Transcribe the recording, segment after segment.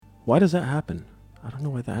Why does that happen? I don't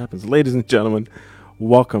know why that happens. Ladies and gentlemen,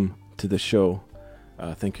 welcome to the show.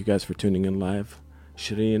 Thank you guys for tuning in live.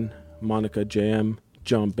 Shireen, Monica, JM,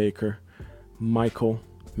 John Baker, Michael,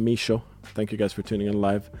 Misho. Thank you guys for tuning in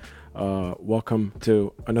live. Welcome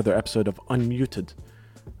to another episode of Unmuted.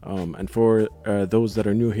 And for those that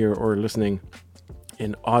are new here or listening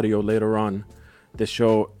in audio later on, this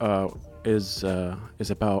show is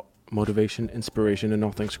about motivation, inspiration, and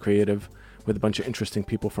all things creative with a bunch of interesting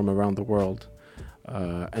people from around the world.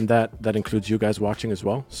 And that includes you guys watching as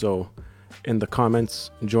well. So in the comments,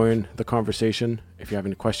 join the conversation. If you have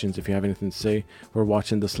any questions, if you have anything to say, we're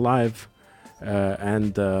watching this live.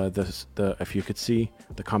 If you could see,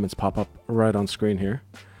 the comments pop up right on screen here.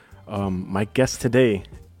 My guest today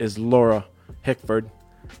is Laura Hickford.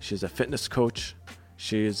 She's a fitness coach.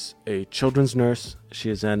 She is a children's nurse. She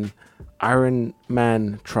is an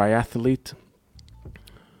Ironman triathlete.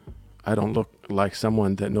 I don't look like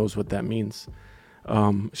someone that knows what that means.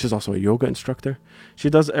 She's also a yoga instructor. She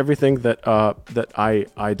does everything that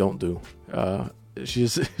I don't do.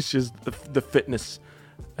 She's the fitness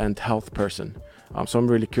and health person. So I'm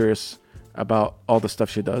really curious about all the stuff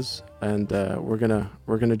she does, and we're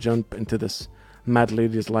gonna jump into this mad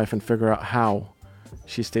lady's life and figure out how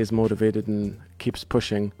she stays motivated and keeps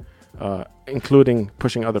pushing, including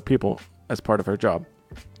pushing other people as part of her job.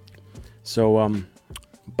 So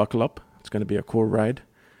buckle up. It's going to be a cool ride,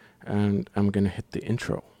 and I'm going to hit the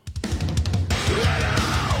intro.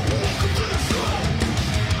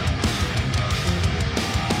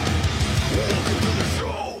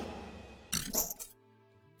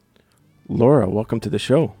 Laura, welcome to the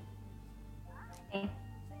show. Hey.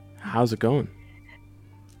 How's it going?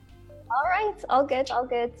 All right, all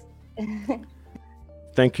good.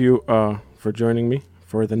 Thank you for joining me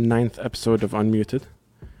for the 9th episode of Unmuted.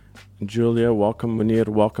 Julia, welcome. Munir,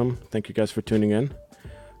 welcome. Thank you guys for tuning in.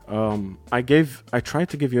 I tried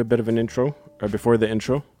to give you a bit of an intro before the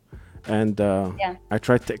intro, and I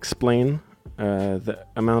tried to explain the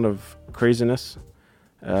amount of craziness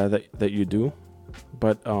that you do.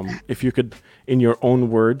 But if you could, in your own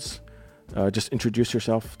words, just introduce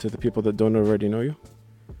yourself to the people that don't already know you.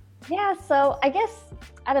 Yeah, so I guess,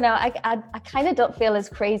 I don't know, I kind of don't feel as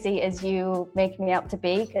crazy as you make me out to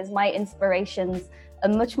be, because my inspirations are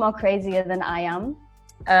much more crazier than I am.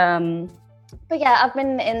 But yeah, I've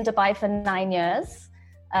been in Dubai for 9 years.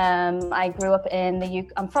 I grew up in the UK.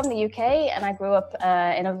 I'm from the UK, and I grew up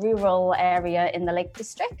in a rural area in the Lake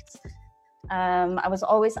District. I was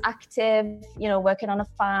always active, working on a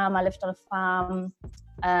farm. I lived on a farm.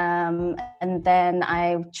 And then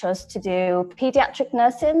I chose to do pediatric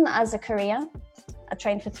nursing as a career. I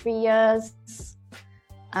trained for 3 years,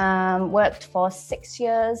 worked for 6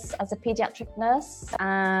 years as a pediatric nurse,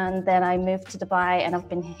 and then I moved to Dubai, and I've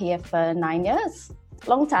been here for 9 years.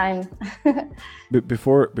 Long time.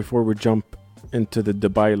 Before we jump into the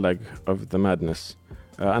Dubai leg of the madness,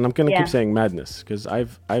 and I'm gonna keep saying madness because I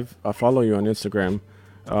follow you on Instagram,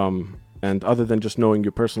 and other than just knowing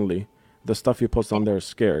you personally, the stuff you post on there is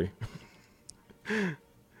scary.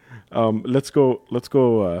 Let's go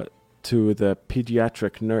to the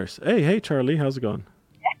pediatric nurse. Hey, Charlie, how's it going?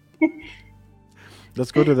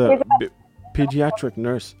 Let's go to the pediatric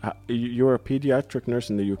nurse. You're a pediatric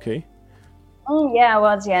nurse in the UK? Oh, yeah, I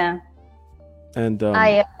was, yeah. And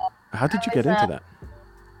how did you get into that?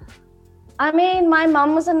 I mean, my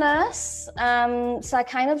mum was a nurse, so I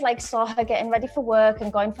kind of saw her getting ready for work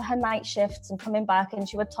and going for her night shifts and coming back, and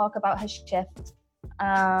she would talk about her shift.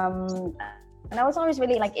 And I was always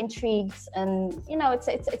really intrigued, and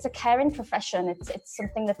it's a caring profession. It's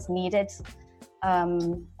something that's needed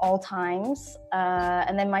all times.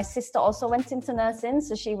 And then my sister also went into nursing,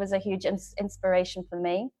 so she was a huge inspiration for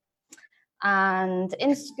me. And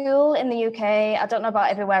in school in the UK, I don't know about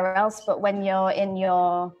everywhere else, but when you're in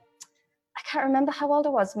your, I can't remember how old I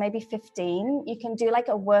was, maybe 15, you can do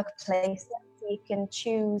a workplace. So you can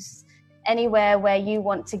choose anywhere where you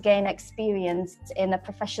want to gain experience in a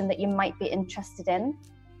profession that you might be interested in.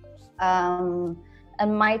 And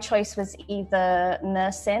my choice was either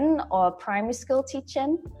nursing or primary school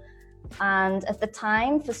teaching. And at the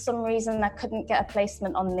time, for some reason, I couldn't get a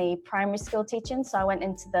placement on the primary school teaching. So I went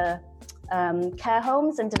into the care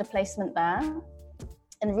homes and did a placement there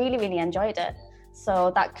and really, really enjoyed it.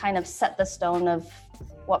 So that kind of set the stone of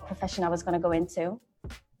what profession I was going to go into.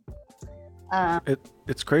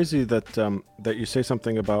 It's crazy that that you say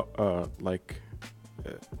something about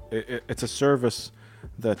it's a service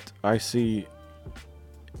that I see.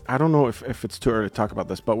 I don't know if it's too early to talk about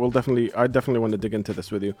this, but I definitely want to dig into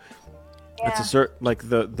this with you. Yeah. It's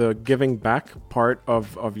the giving back part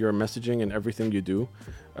of your messaging and everything you do.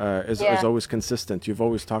 is always consistent. You've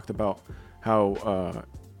always talked about how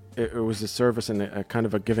it was a service and a kind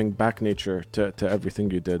of a giving back nature to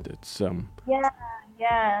everything you did. It's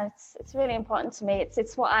it's really important to me.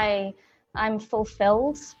 It's what I'm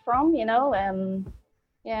fulfilled from, you know.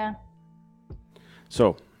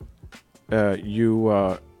 So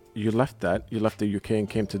you left that. You left the UK and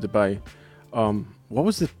came to Dubai. What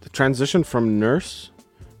was the transition from nurse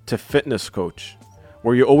to fitness coach?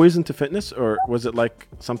 Were you always into fitness, or was it like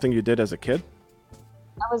something you did as a kid?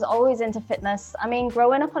 I was always into fitness. I mean,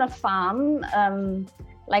 growing up on a farm,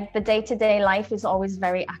 like the day-to-day life is always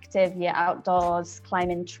very active. You're outdoors,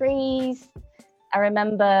 climbing trees. I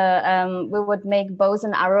remember we would make bows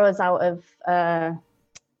and arrows out of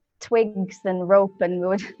twigs and rope, and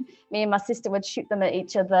me and my sister would shoot them at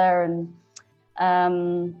each other. And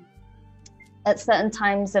at certain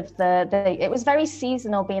times of it was very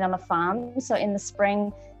seasonal being on a farm. So in the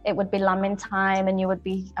spring, it would be lambing time, and I would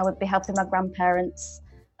be helping my grandparents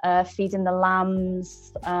feeding the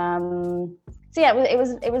lambs. So yeah,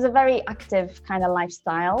 it was a very active kind of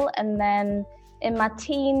lifestyle. And then in my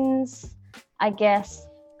teens, I guess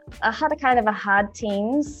I had a kind of a hard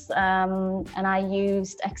teens, and I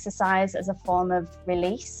used exercise as a form of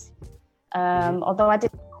release. Although I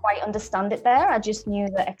didn't quite understand it there, I just knew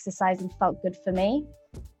that exercising felt good for me.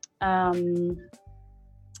 And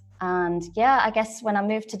yeah, I guess when I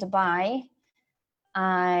moved to Dubai,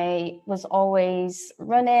 I was always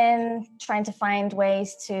running, trying to find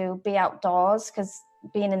ways to be outdoors, because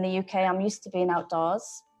being in the UK, I'm used to being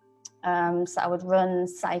outdoors. So I would run,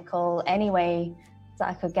 cycle, any way that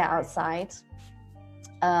I could get outside.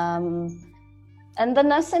 And the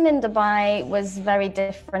nursing in Dubai was very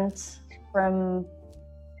different from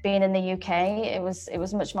being in the UK. It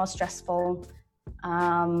was much more stressful.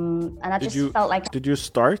 And I felt like...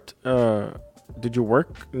 Did you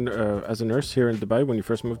work as a nurse here in Dubai when you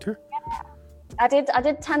first moved here? I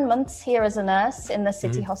did 10 months here as a nurse in the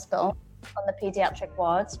city hospital on the pediatric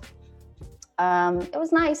ward. It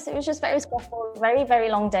was nice. It was just very stressful, very, very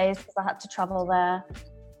long days because I had to travel there.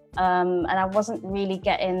 And I wasn't really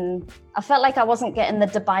I felt like I wasn't getting the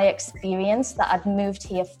Dubai experience that I'd moved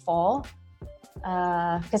here for.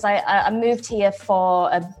 Because I moved here for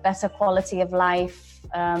a better quality of life,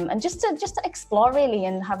 and just to explore really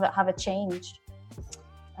and have a change.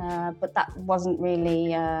 But that wasn't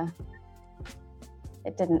really.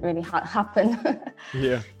 It didn't really happen.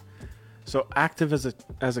 Yeah. So active as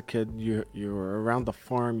a kid, you were around the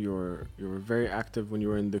farm. You were very active when you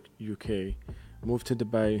were in the UK. Moved to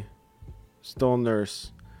Dubai, still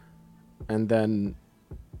nurse, and then.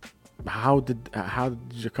 How did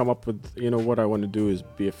you come up with, what I want to do is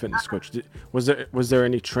be a fitness coach? Was there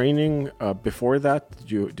any training before that?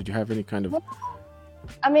 Did you have any kind of?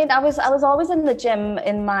 I mean, I was always in the gym,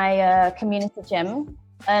 in my community gym,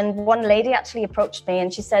 and one lady actually approached me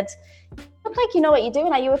and she said, "You look like you know what you're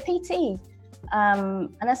doing. Are you a PT?"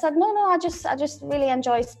 And I said, "No, I just really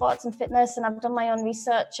enjoy sports and fitness, and I've done my own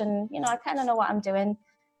research, and I kind of know what I'm doing."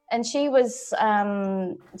 And she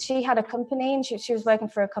had a company, and she was working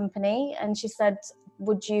for a company, and she said,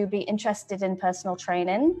 "Would you be interested in personal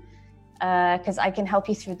training? Because I can help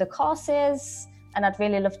you through the courses, and I'd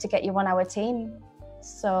really love to get you on our team."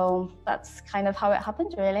 So that's kind of how it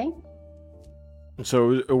happened, really. So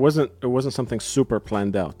it wasn't something super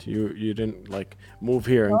planned out. You didn't like move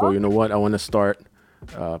here and go, you know what, I want to start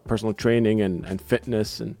personal training and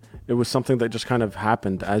fitness, and it was something that just kind of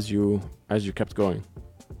happened as you kept going.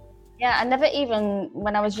 Yeah, I never even,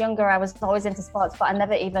 when I was younger, I was always into sports, but I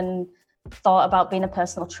never even thought about being a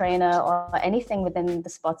personal trainer or anything within the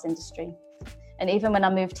sports industry. And even when I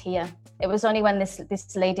moved here, it was only when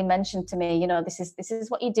this lady mentioned to me, this is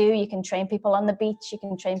what you do. You can train people on the beach, you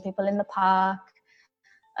can train people in the park.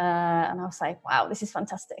 And I was like, wow, this is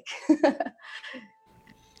fantastic.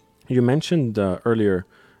 You mentioned earlier,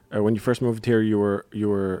 when you first moved here,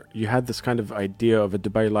 you had this kind of idea of a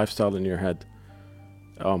Dubai lifestyle in your head.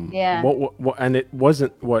 Yeah. What, and it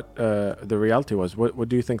wasn't what the reality was. What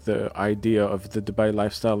do you think the idea of the Dubai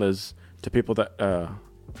lifestyle is to people that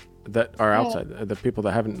are outside, the people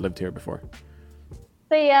that haven't lived here before?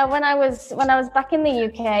 So yeah, when I was back in the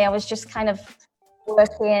UK, I was just kind of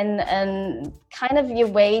working, and kind of your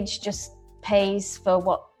wage just pays for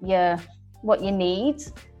what you need.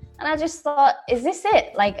 And I just thought, is this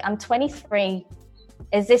it? Like, I'm 23.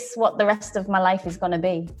 Is this what the rest of my life is going to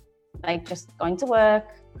be? Like, just going to work,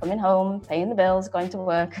 coming home, paying the bills, going to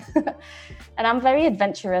work. And I'm very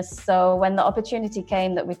adventurous. So when the opportunity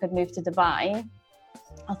came that we could move to Dubai,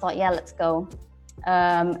 I thought, yeah, let's go.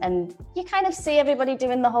 And you kind of see everybody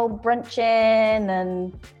doing the whole brunching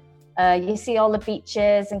and You see all the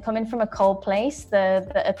beaches, and coming from a cold place,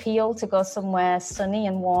 the appeal to go somewhere sunny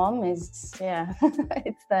and warm is, yeah,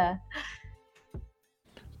 it's there.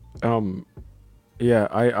 Yeah,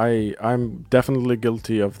 I'm definitely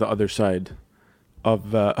guilty of the other side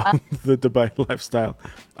of the Dubai lifestyle.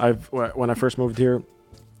 When I first moved here,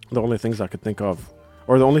 the only things I could think of,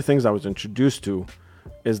 or the only things I was introduced to,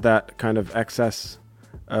 is that kind of excess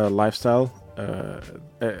lifestyle.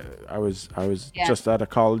 I was just out of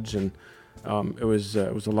college, and it was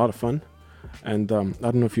a lot of fun. And I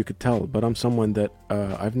don't know if you could tell, but I'm someone that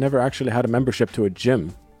I've never actually had a membership to a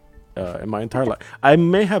gym in my entire life. I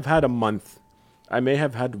may have had 1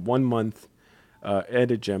 month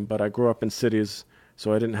at a gym, but I grew up in cities,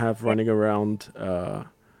 so I didn't have running around the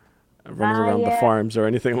farms or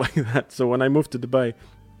anything like that. So when I moved to Dubai,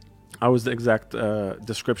 I was the exact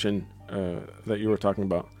description that you were talking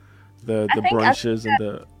about. The brunches and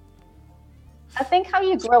the... I think how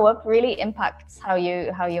you grow up really impacts how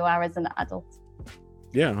you are as an adult.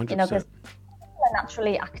 Yeah, 100%. You know, because people are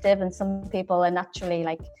naturally active, and some people are naturally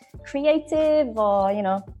like creative,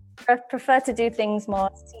 or prefer to do things more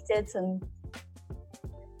seated. And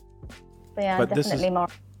but definitely more.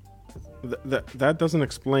 That doesn't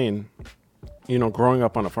explain, growing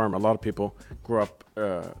up on a farm. A lot of people grow up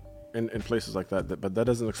in places like that, but that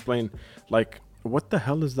doesn't explain, like, what the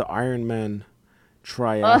hell is the Ironman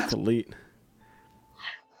triathlete?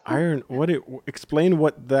 Explain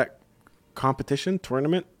what that competition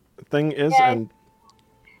tournament thing is, and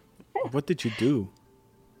what did you do?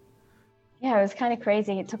 Yeah, it was kind of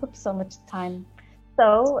crazy. It took up so much time.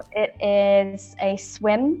 So it is a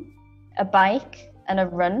swim, a bike, and a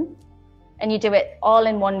run, and you do it all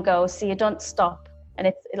in one go, so you don't stop, and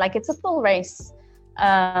it's a full race.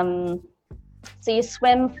 So you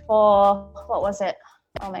swim for, what was it?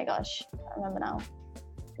 Oh my gosh, I can't remember now.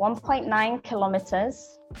 1.9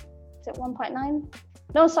 kilometers. Is it 1.9?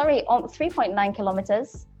 No, sorry, 3.9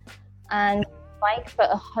 kilometers. And bike for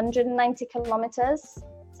 190 kilometers.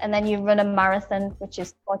 And then you run a marathon, which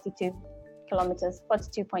is 42 kilometers,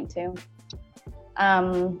 42.2.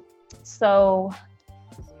 So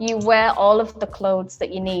you wear all of the clothes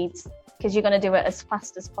that you need, because you're going to do it as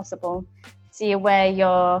fast as possible. So you wear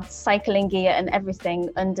your cycling gear and everything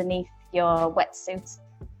underneath your wetsuit.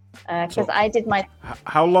 Because I did my...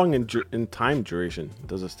 How long in time duration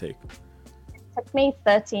does this take? It took me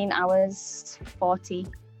 13 hours 40.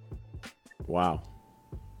 Wow.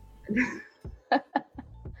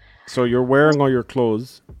 So you're wearing all your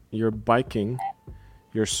clothes, you're biking,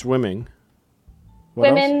 you're swimming.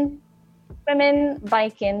 Swimming,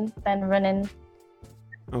 biking, then running.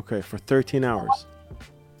 Okay, for 13 hours.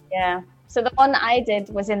 Yeah. So the one I did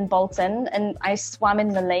was in Bolton, and I swam in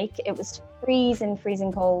the lake. It was freezing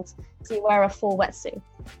cold. So you wear a full wetsuit.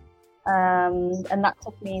 And that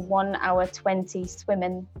took me 1 hour 20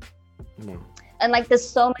 swimming. Mm. And there's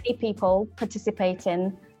so many people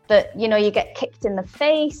participating that, you get kicked in the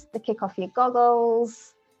face, they kick off your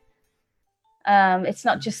goggles. It's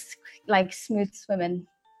not just smooth swimming.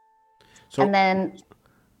 So, and then...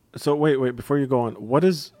 So wait, before you go on, what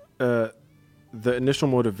is the initial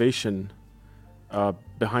motivation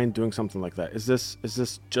behind doing something like that? Is this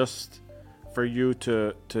just for you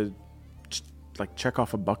to check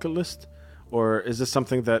off a bucket list, or is this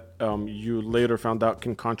something that you later found out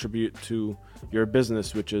can contribute to your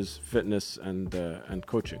business, which is fitness and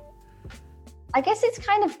coaching? I guess it's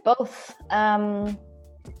kind of both,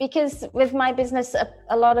 because with my business,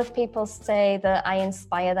 a lot of people say that I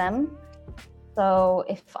inspire them. So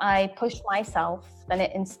if I push myself, then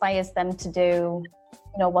it inspires them to do,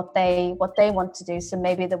 what they want to do. So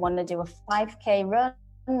maybe they want to do a 5K run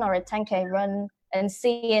or a 10K run, and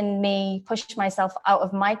seeing me push myself out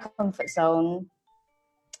of my comfort zone,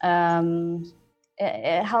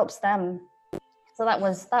 it helps them. So that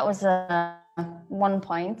was one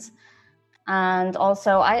point. And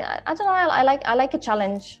also, I don't know, I like a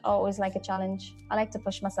challenge. I always like a challenge. I like to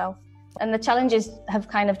push myself. And the challenges have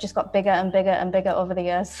kind of just got bigger and bigger and bigger over the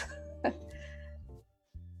years.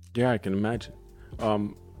 Yeah, I can imagine.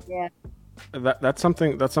 Yeah. That's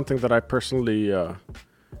something that I personally,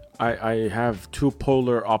 I have two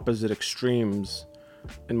polar opposite extremes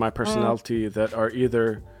in my personality that are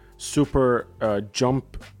either super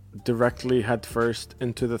jump directly head first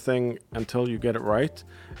into the thing until you get it right,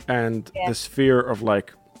 and this fear of I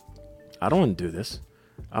don't want to do this.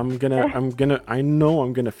 I know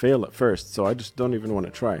I'm gonna fail at first, so I just don't even want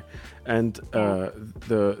to try. And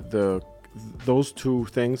those two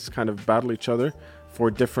things kind of battle each other for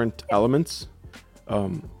different elements.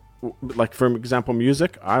 For example,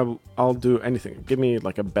 music, I'll do anything. Give me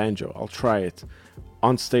a banjo, I'll try it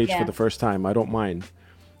on stage for the first time. I don't mind.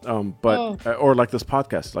 But or like this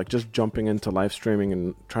podcast, like just jumping into live streaming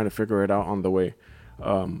and trying to figure it out on the way.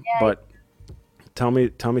 But tell me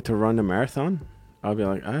to run a marathon, I'll be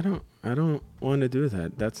like, I don't want to do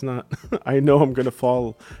that. That's not. I know I'm gonna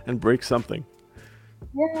fall and break something.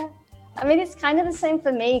 Yeah, I mean it's kind of the same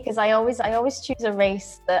for me because I always choose a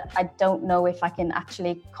race that I don't know if I can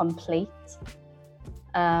actually complete.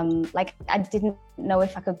 Like I didn't know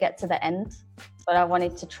if I could get to the end, but I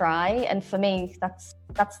wanted to try. And for me, that's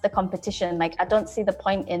the competition. Like I don't see the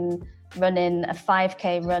point in running a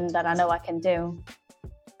 5K run that I know I can do.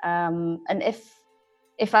 And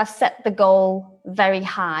if I set the goal very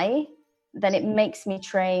high, then it makes me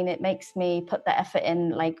train. It makes me put the effort in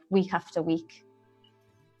like week after week.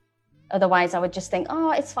 Otherwise, I would just think,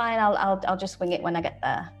 oh, it's fine. I'll just wing it when I get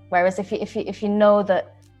there. Whereas if you know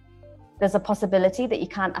that there's a possibility that you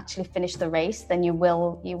can't actually finish the race, then you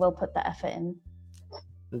will put the effort in.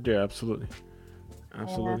 Yeah, absolutely.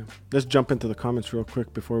 Yeah. Let's jump into the comments real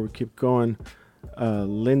quick before we keep going.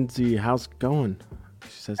 Lindsay, how's it going?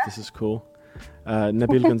 She says this is cool.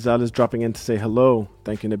 Nabil Gonzalez dropping in to say hello.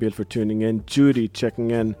 Thank you, Nabil, for tuning in. Judy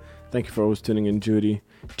checking in. Thank you for always tuning in, Judy.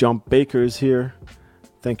 John Baker is here.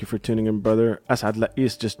 Thank you for tuning in, brother. Asad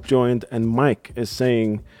Lais just joined, and Mike is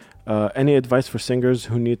saying, any advice for singers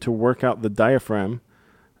who need to work out the diaphragm?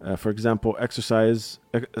 For example, exercise.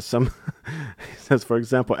 He says, for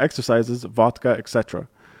example, exercises, vodka, etc.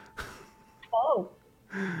 Oh.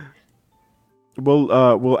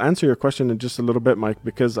 We'll answer your question in just a little bit, Mike,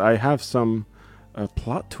 because I have some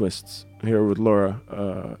plot twists here with Laura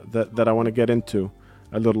that I want to get into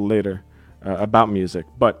a little later about music.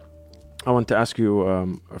 But I want to ask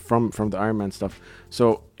you from the Ironman stuff.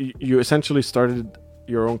 So you essentially started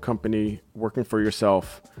your own company, working for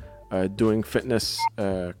yourself, doing fitness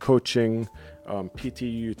coaching, PT.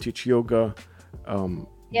 You teach yoga.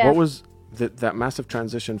 What was that massive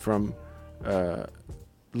transition from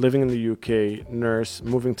living in the UK, nurse,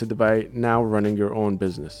 moving to Dubai, now running your own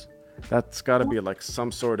business? That's got to be like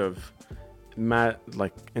some sort of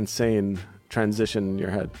insane transition in your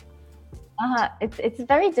head. It's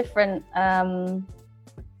very different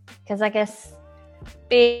because I guess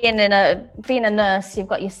being a nurse, you've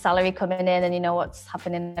got your salary coming in and you know what's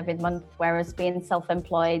happening every month, whereas being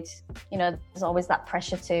self-employed, you know, there's always that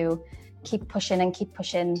pressure to keep pushing.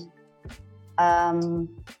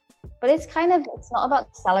 But it's not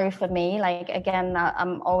about salary for me. Like, again,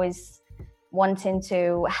 I'm always wanting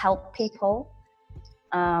to help people.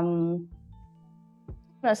 So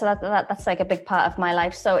that's like a big part of my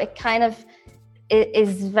life. So it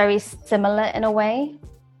is very similar in a way.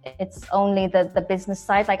 It's only the business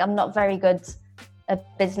side. Like, I'm not very good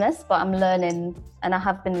at business, but I'm learning, and I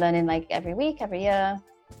have been learning like every week, every year.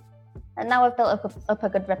 And now I've built up a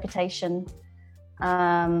good reputation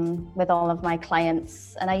with all of my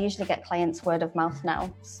clients, and I usually get clients word of mouth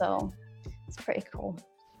now, so it's pretty cool.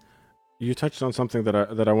 You touched on something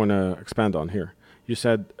that I want to expand on here. You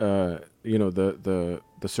said the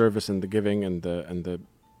service and the giving and the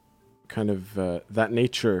kind of that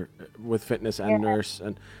nature with fitness and nurse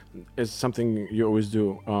and is something you always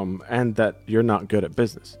do, and that you're not good at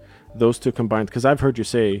business. Those two combined, because I've heard you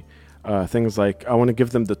say things like, I want to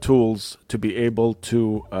give them the tools to be able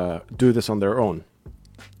to do this on their own.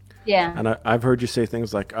 Yeah. And I've heard you say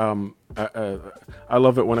things like, I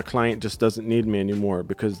love it when a client just doesn't need me anymore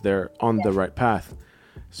because they're on the right path.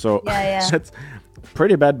 So it's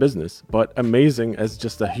pretty bad business, but amazing as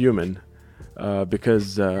just a human,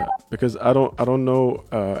 because I don't know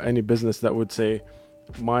any business that would say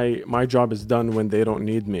my job is done when they don't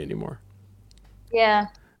need me anymore. Yeah.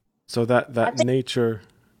 So that nature.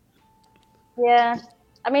 Yeah,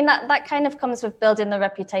 I mean that kind of comes with building the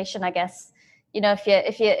reputation, I guess. You know,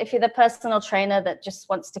 if you're the personal trainer that just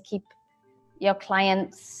wants to keep your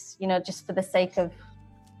clients, you know, just for the sake of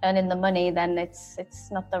earning the money, then it's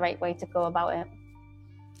not the right way to go about it.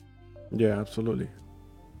 Yeah, absolutely.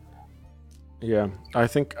 Yeah, I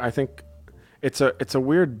think it's a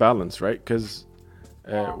weird balance, right? Because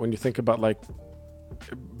when you think about like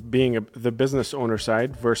being the business owner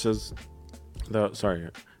side versus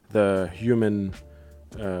the human,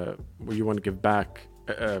 where you want to give back,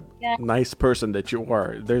 nice person that you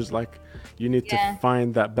are. There's like, you need to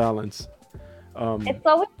find that balance. It's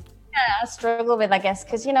always a struggle with, I guess,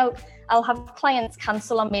 because, you know, I'll have clients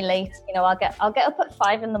cancel on me late. You know, I'll get up at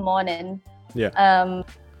 5 a.m.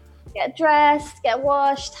 Get dressed, get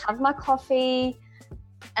washed, have my coffee,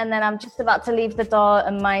 and then I'm just about to leave the door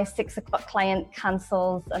and my 6 o'clock client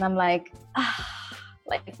cancels, and I'm like,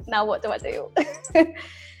 now what do I do?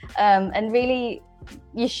 And really,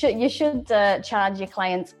 you should charge your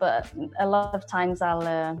clients, but a lot of times I'll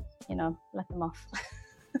let them off.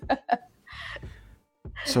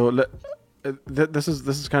 So this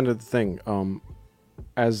is kind of the thing.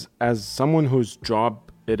 As someone whose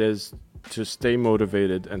job it is to stay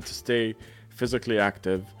motivated and to stay physically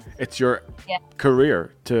active, it's your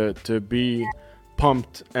career to be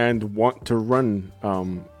pumped and want to run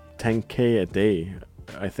 10K a day.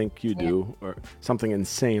 I think you do, or something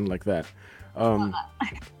insane like that.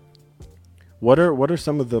 What are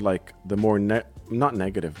some of the the more not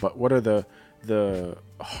negative, but what are the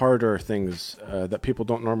harder things that people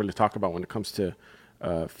don't normally talk about when it comes to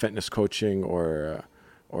fitness coaching or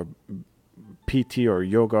PT or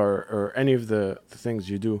yoga or any of the things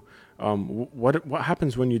you do? What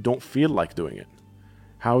happens when you don't feel like doing it?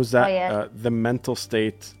 How is that the mental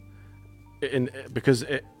state? Because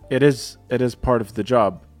it is part of the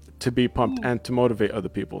job to be pumped and to motivate other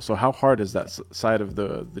people. So how hard is that side of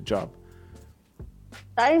the job?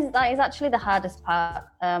 That is actually the hardest part.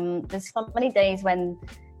 There's so many days when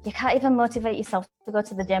you can't even motivate yourself to go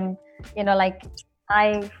to the gym. You know, like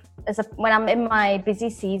when I'm in my busy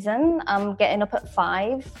season, I'm getting up at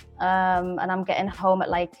 5 and I'm getting home at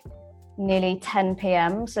nearly 10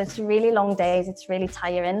 p.m. So it's really long days. It's really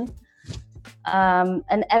tiring. And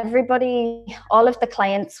all of the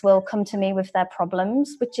clients will come to me with their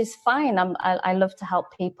problems, which is fine. I love to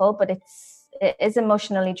help people, but it is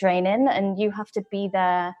emotionally draining, and you have to be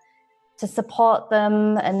there to support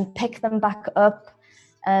them and pick them back up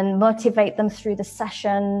and motivate them through the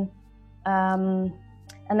session. And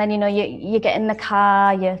then, you get in the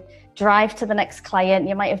car, you drive to the next client.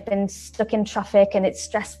 You might have been stuck in traffic and it's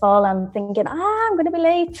stressful and thinking, I'm going to be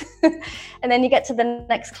late. And then you get to the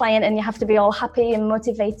next client and you have to be all happy and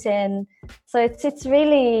motivating. So it's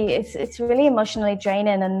really emotionally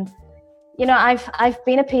draining. And I've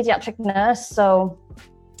been a pediatric nurse, so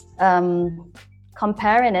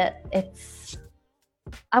comparing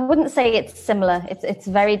I wouldn't say it's similar. It's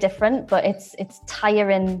very different, but it's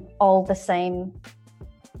tiring all the same.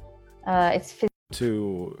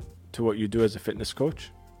 To what you do as a fitness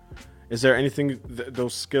coach. Is there anything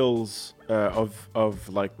those skills of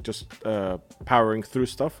just powering through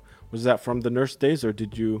stuff, was that from the nurse days, or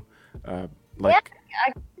did you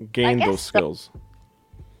gain those skills? So.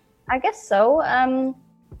 I guess so.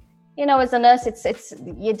 As a nurse, it's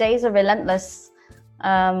your days are relentless,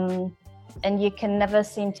 and you can never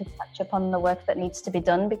seem to catch up on the work that needs to be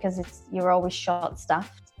done because you're always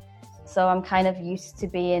short-staffed. So I'm kind of used to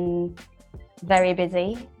being very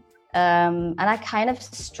busy, and I kind of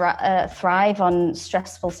thrive on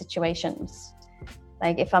stressful situations.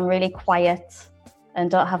 Like if I'm really quiet and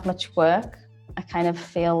don't have much work, I kind of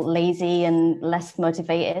feel lazy and less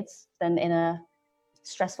motivated than in a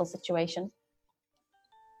stressful situation.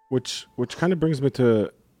 Which kind of brings me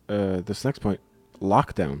to this next point: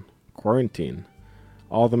 lockdown, quarantine,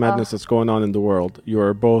 all the madness that's going on in the world. You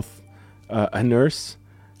are both a nurse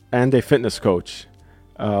and a fitness coach,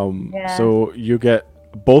 so you get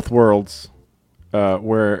both worlds,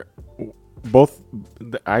 where both.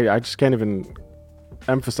 I just can't even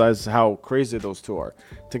emphasize how crazy those two are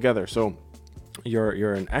together. So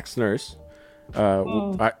you're an ex-nurse.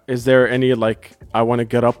 Is there any I want to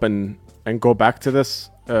get up and go back to this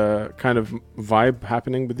kind of vibe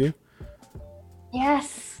happening with you?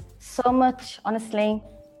 Yes, so much, honestly.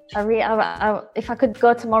 If I could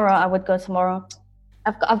go tomorrow, I would go tomorrow.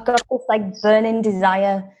 I've got this burning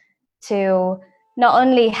desire to not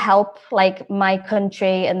only help my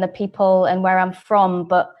country and the people and where I'm from,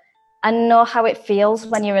 but I know how it feels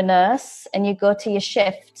when you're a nurse and you go to your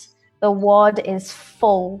shift, the ward is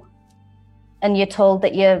full, and you're told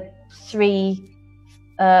that you're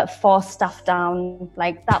 4 staff down.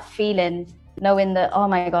 That feeling, knowing that, oh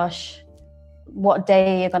my gosh, what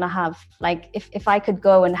day you're gonna have. If I could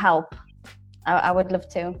go and help, I would love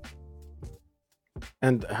to.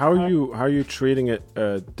 And how are you treating it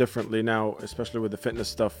differently now, especially with the fitness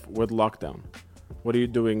stuff with lockdown? What are you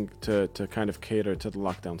doing to kind of cater to the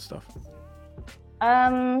lockdown stuff?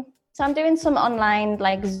 So I'm doing some online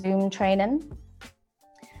Zoom training.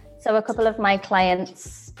 So a couple of my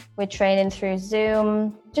clients, we're training through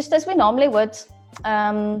Zoom, just as we normally would.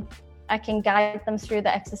 I can guide them through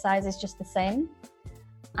the exercises just the same.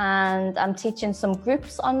 And I'm teaching some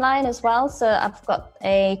groups online as well. So I've got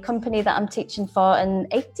a company that I'm teaching for, and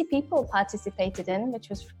 80 people participated in, which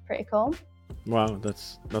was pretty cool. Wow,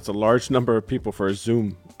 that's a large number of people for a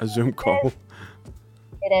Zoom call.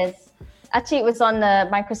 It is. Actually, it was on the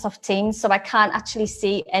Microsoft Teams, so I can't actually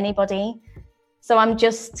see anybody. So I'm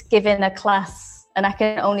just giving a class and I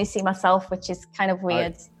can only see myself, which is kind of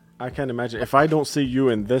weird. I can't imagine. If I don't see you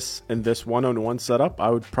in this one-on-one setup, I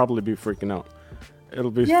would probably be freaking out. It'll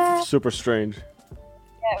be super strange.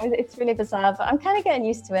 It's really bizarre, but I'm kind of getting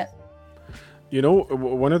used to it. You know,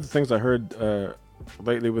 one of the things I heard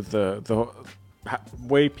lately with the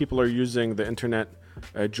way people are using the internet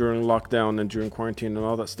during lockdown and during quarantine and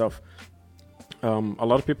all that stuff, a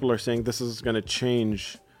lot of people are saying this is going to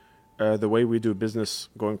change the way we do business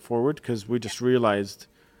going forward, because we just realized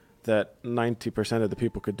that 90% of the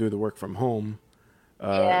people could do the work from home,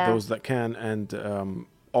 those that can, and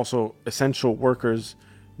also essential workers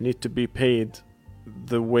need to be paid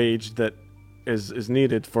the wage that is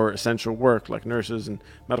needed for essential work, like nurses and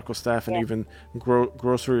medical staff and even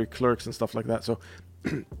grocery clerks and stuff like that. So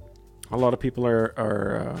a lot of people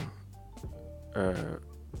are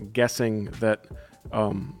guessing that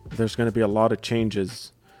there's going to be a lot of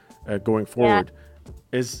changes going forward.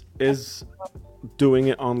 Is doing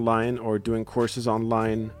it online or doing courses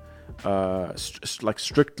online, like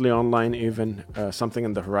strictly online, even something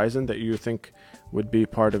in the horizon that you think would be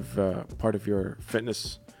part of your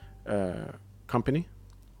fitness company?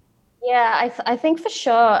 Yeah, I think for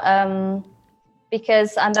sure,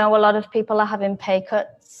 because I know a lot of people are having pay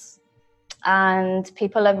cuts, and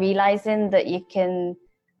people are realizing that you can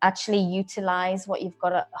actually utilize what you've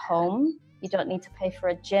got at home. You don't need to pay for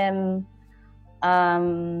a gym.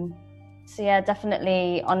 So yeah,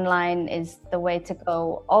 definitely online is the way to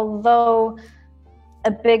go. Although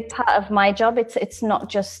a big part of my job, it's not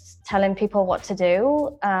just telling people what to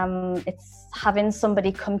do. It's having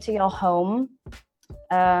somebody come to your home,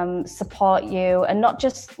 support you, and not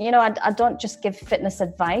just, I don't just give fitness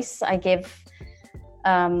advice. I give,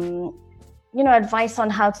 advice on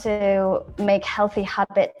how to make healthy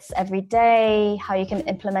habits every day, how you can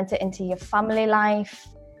implement it into your family life.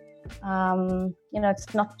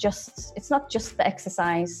 It's not just the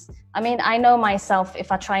exercise. I mean, I know myself,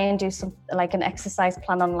 if I try and do some like an exercise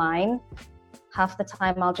plan online, half the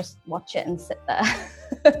time I'll just watch it and sit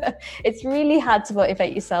there. It's really hard to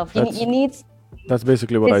motivate yourself. You need. That's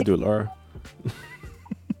basically what I do, Laura.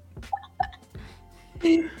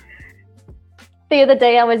 The other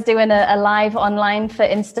day I was doing a live online for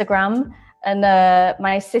Instagram, and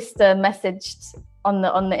my sister messaged on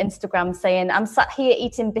the Instagram saying, "I'm sat here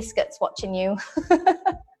eating biscuits watching you."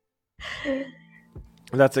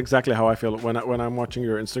 That's exactly how I feel when I'm watching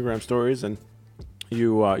your Instagram stories, and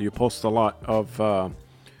you post a lot of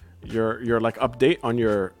your like update on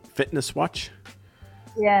your fitness watch.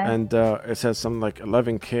 Yeah. And it says something like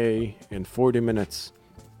 11K in 40 minutes.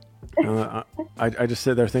 I just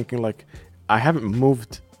sit there thinking, like, I haven't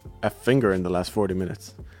moved a finger in the last 40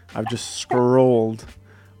 minutes. I've just scrolled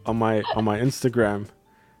on my Instagram,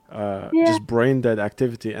 just brain dead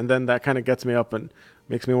activity, and then that kind of gets me up and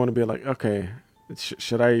makes me want to be like, okay,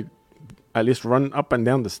 should I at least run up and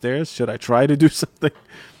down the stairs? Should I try to do something?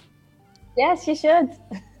 Yes, you should.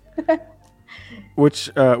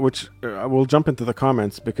 Which we'll jump into the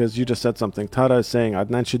comments, because you just said something. Tara is saying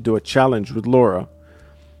Adnan should do a challenge with Laura.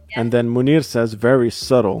 Yes. And then Munir says, very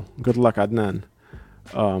subtle. Good luck, Adnan.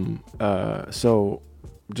 So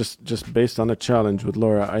just based on a challenge with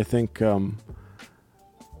Laura, I think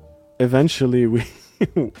eventually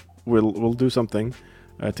we'll do something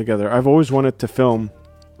together. I've always wanted to film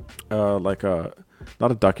like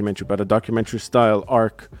not a documentary, but a documentary style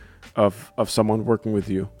arc of someone working with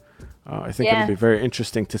you. I think it'll be very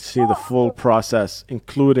interesting to see the full process,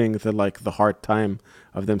 including the hard time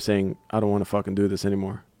of them saying, I don't want to fucking do this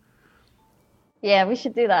anymore. Yeah, we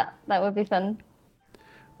should do that. That would be fun.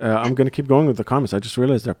 I'm going to keep going with the comments. I just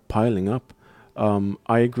realized they're piling up.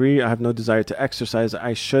 I agree. I have no desire to exercise.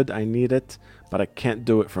 I need it, but I can't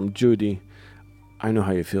do it, from Judy. I know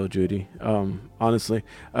how you feel, Judy. Honestly,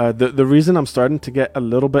 the reason I'm starting to get a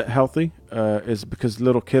little bit healthy is because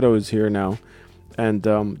little kiddo is here now. And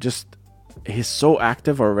just he's so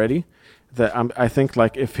active already that I think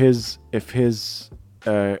like if his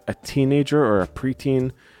a teenager or a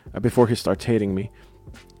preteen, before he starts hating me,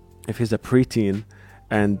 if he's a preteen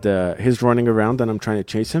and he's running around and I'm trying to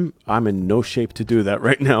chase him, I'm in no shape to do that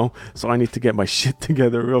right now. So I need to get my shit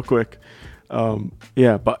together real quick.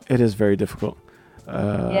 But it is very difficult.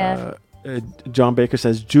 John Baker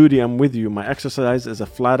says, Judy, I'm with you. My exercise is a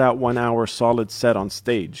flat out 1 hour solid set on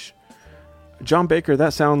stage. John Baker,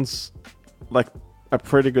 that sounds like a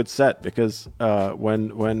pretty good set, because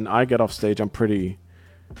when I get off stage, I'm pretty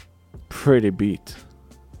beat.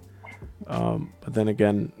 But then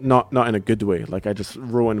again, not in a good way. Like I just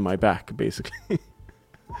ruined my back, basically.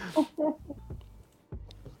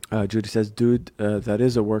 Judy says, dude, that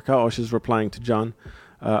is a workout. Oh, she's replying to John.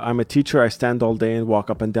 I'm a teacher. I stand all day and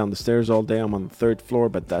walk up and down the stairs all day. I'm on the 3rd floor,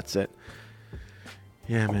 but that's it.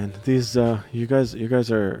 Yeah, man. These you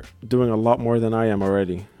guys are doing a lot more than I am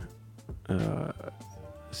already.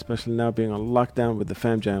 especially now being on lockdown with the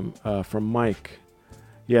Fam Jam. From Mike.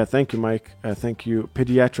 Yeah, thank you, Mike. Thank you.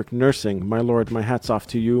 Pediatric nursing. My lord, my hat's off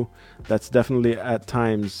to you. That's definitely at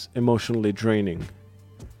times emotionally draining.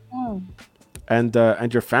 And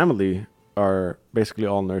your family are basically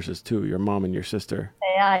all nurses too. Your mom and your sister.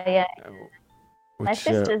 Yeah. My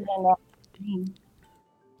sister's in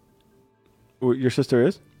your sister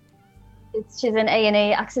is? She's in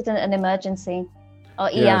A&E, accident and emergency, or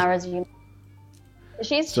ER as you know.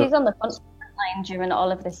 She's on the front line during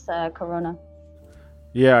all of this corona.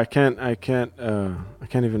 Yeah, I can't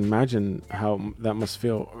even imagine how that must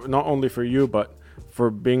feel. Not only for you, but for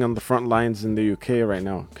being on the front lines in the UK right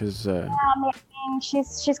now. Because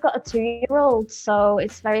she's got a 2-year-old, so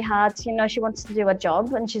it's very hard. You know, she wants to do a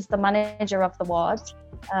job, and she's the manager of the ward,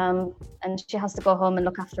 and she has to go home and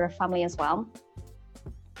look after her family as well.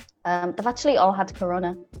 They've actually all had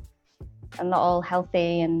corona, and they're all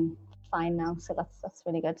healthy and fine now, so that's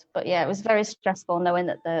really good. But yeah, it was very stressful knowing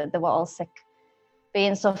that they were all sick,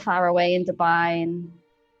 being so far away in Dubai. And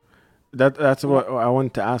that's what I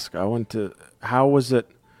wanted to ask. How was it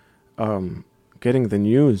getting the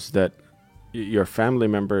news that your family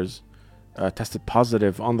members tested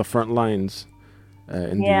positive on the front lines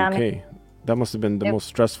in the UK? That must have been the most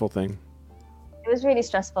stressful thing. It was really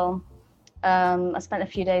stressful. I spent a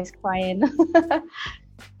few days crying.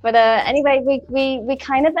 But anyway, we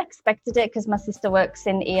kind of expected it because my sister works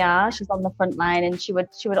in ER. She's on the front line, and she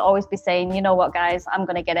would always be saying, you know what, guys, I'm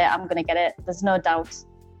going to get it. There's no doubt.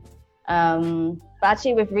 But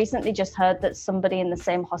actually, we've recently just heard that somebody in the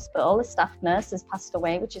same hospital, a staff nurse, has passed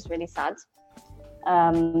away, which is really sad.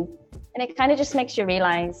 And it kind of just makes you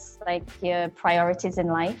realize, like, your priorities in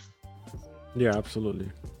life. Yeah, absolutely.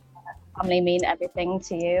 Family mean everything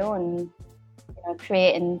to you, and, you know,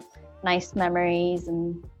 creating nice memories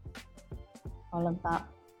and all of that.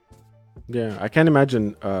 Yeah, I can't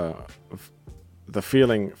imagine the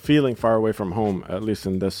feeling far away from home, at least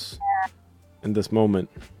in this moment.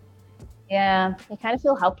 Yeah, you kind of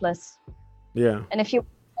feel helpless. Yeah. And if you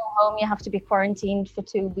go home, you have to be quarantined for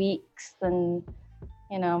 2 weeks, and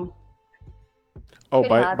you know. Oh,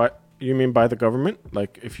 by you mean by the government?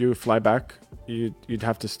 Like, if you fly back, you'd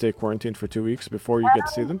have to stay quarantined for 2 weeks before you get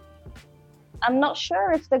to see them? I'm not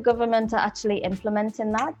sure if the government are actually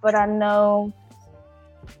implementing that, but I know,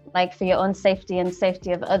 like, for your own safety and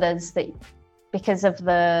safety of others, that because of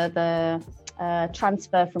the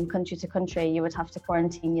transfer from country to country, you would have to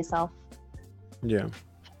quarantine yourself. Yeah.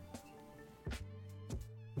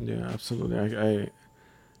 Yeah, absolutely. I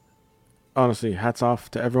honestly, hats off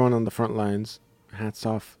to everyone on the front lines. Hats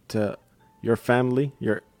off to your family,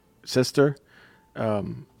 your sister,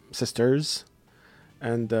 sisters,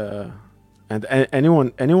 and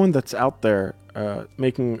anyone that's out there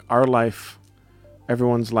making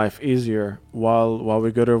everyone's life easier while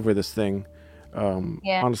we get over this thing.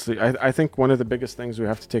 Honestly, I think one of the biggest things we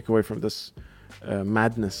have to take away from this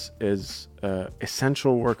madness is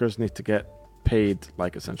essential workers need to get paid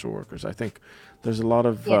like essential workers. I think there's a lot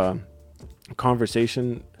of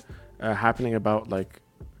conversation happening about, like,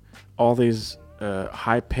 all these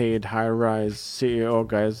high-paid, high-rise CEO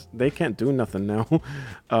guys. They can't do nothing now,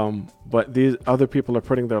 but these other people are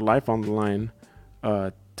putting their life on the line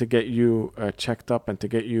to get you checked up and to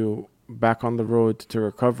get you back on the road to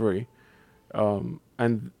recovery,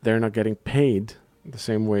 and they're not getting paid the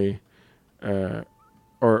same way,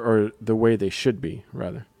 or the way they should be,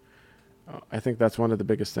 rather. I think that's one of the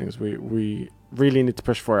biggest things we really need to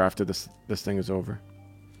push for after this thing is over.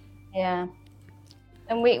 Yeah.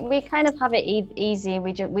 And we kind of have it easy.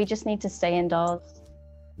 We just need to stay indoors.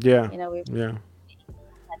 Yeah. You know,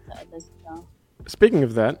 Speaking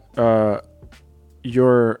of that,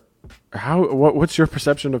 what's your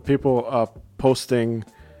perception of people posting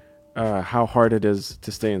how hard it is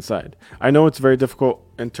to stay inside? I know it's very difficult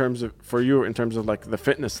for you in terms of like the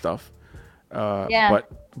fitness stuff.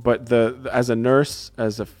 But as a nurse,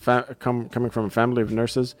 coming from a family of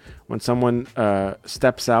nurses, when someone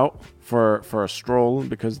steps out for a stroll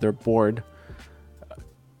because they're bored,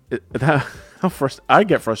 I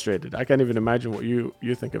get frustrated. I can't even imagine what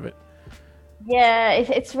you think of it. Yeah,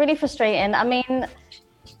 it's really frustrating. I mean,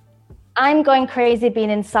 I'm going crazy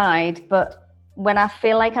being inside, but when I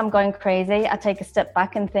feel like I'm going crazy, I take a step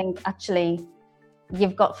back and think, actually,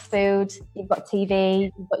 you've got food, you've got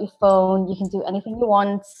TV, you've got your phone, you can do anything you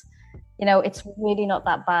want. You know, it's really not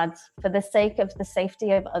that bad. For the sake of the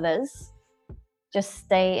safety of others, just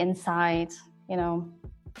stay inside, you know.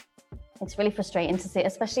 It's really frustrating to see,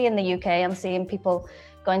 especially in the UK. I'm seeing people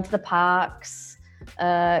going to the parks,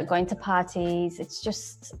 going to parties.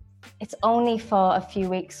 It's only for a few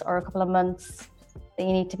weeks or a couple of months that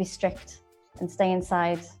you need to be strict and stay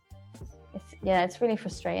inside. It's really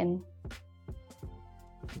frustrating.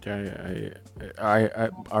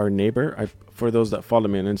 Our neighbor, for those that follow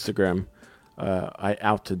me on Instagram,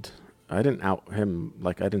 I didn't out him,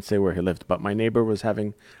 like I didn't say where he lived, but my neighbor was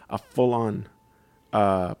having a full-on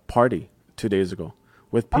party 2 days ago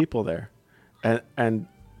with people there, and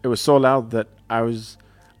it was so loud that I was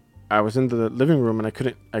in the living room and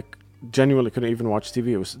I genuinely couldn't even watch TV.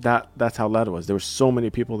 It was that's how loud it was. There were so many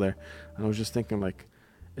people there, and I was just thinking, like,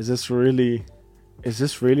 is this really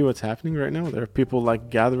what's happening right now? There are people like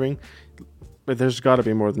gathering, but there's got to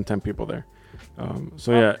be more than 10 people there.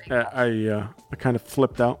 I kind of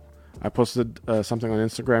flipped out. I posted something on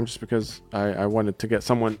Instagram just because I wanted to get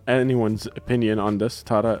anyone's opinion on this.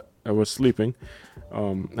 Tara was sleeping,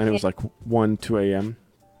 and it was like 2 a.m.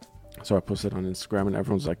 So I posted on Instagram, and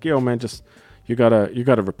everyone's like, "Yo, man, just you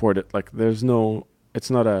gotta report it." Like, it's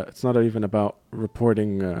not even about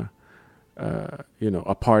reporting,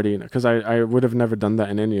 a party, because I would have never done that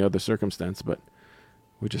in any other circumstance, but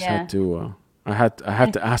we just had to. I had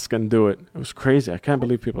to ask and do it. It was crazy. I can't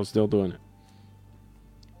believe people are still doing it.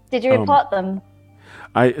 Did you report them?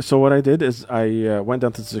 So what I did is I went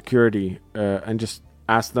down to security and just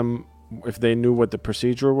asked them if they knew what the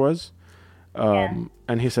procedure was.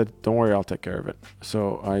 And he said, "Don't worry, I'll take care of it."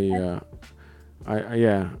 So I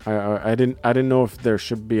didn't know if there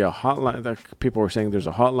should be a hotline. Like, people were saying there's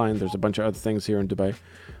a hotline. There's a bunch of other things here in Dubai,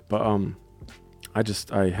 but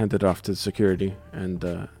I handed it off to security, and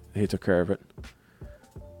he took care of it.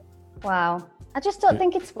 Wow, I just don't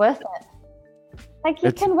think it's worth it. Like,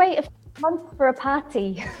 you can wait a month for a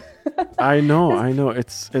party. I know.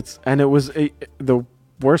 It's and it was the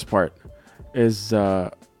worst part is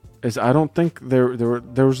I don't think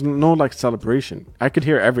there was no like celebration. I could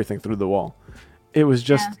hear everything through the wall. It was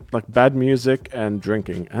just like bad music and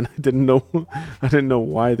drinking, and I didn't know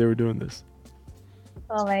why they were doing this.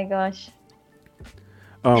 Oh my gosh.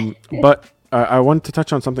 But I wanted to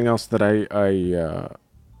touch on something else that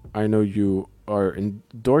I know you are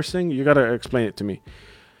endorsing. You got to explain it to me.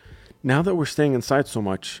 Now that we're staying inside so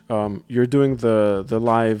much, you're doing the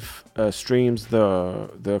live streams,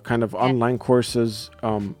 the kind of online courses,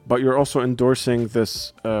 but you're also endorsing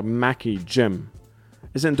this Mackie Gym.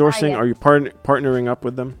 Is it endorsing? Are you partnering up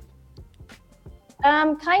with them?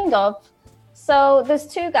 Kind of. So there's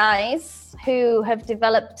two guys who have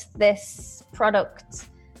developed this product.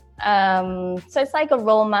 So it's like a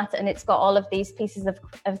roll mat, and it's got all of these pieces of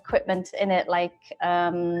equipment in it, like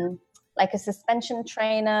a suspension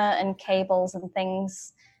trainer and cables and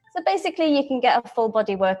things. So basically you can get a full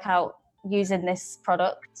body workout using this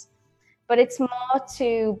product, but it's more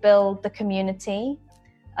to build the community.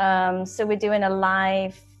 So we're doing a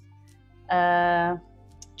live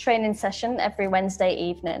training session every Wednesday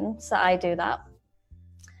evening. So I do that.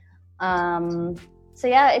 So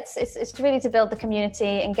yeah, it's really to build the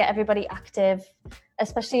community and get everybody active,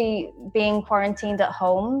 especially being quarantined at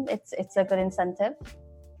home. It's a good incentive.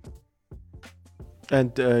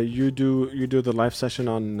 And you do the live session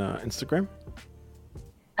on Instagram?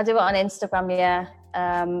 I do it on Instagram, yeah.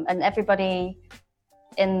 And everybody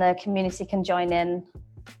in the community can join in.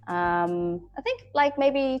 I think like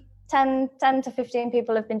maybe 10 to 15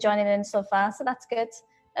 people have been joining in so far, so that's good.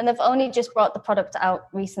 And they've only just brought the product out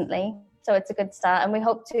recently, so it's a good start, and we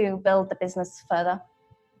hope to build the business further.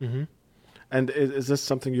 Mm-hmm. And is this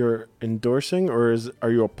something you're endorsing, or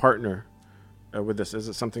are you a partner with this? Is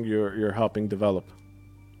it something you're helping develop?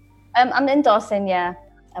 I'm endorsing, yeah.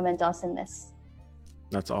 I'm endorsing this.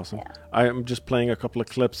 That's awesome. Yeah. I am just playing a couple of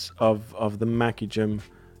clips of the Mackie Gym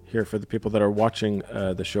here for the people that are watching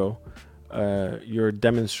the show. You're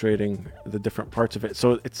demonstrating the different parts of it.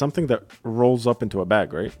 So it's something that rolls up into a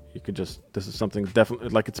bag, right? This is something definitely,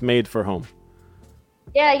 like, it's made for home.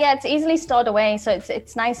 Yeah, it's easily stored away. So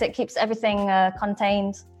it's nice. It keeps everything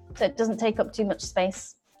contained, so it doesn't take up too much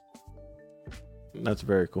space. That's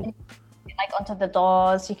very cool. Like onto the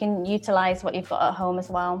doors, you can utilize what you've got at home as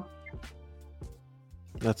well.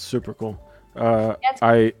 That's super cool.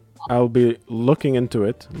 I'll be looking into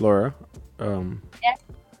it, Laura.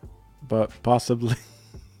 But possibly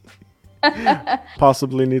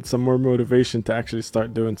need some more motivation to actually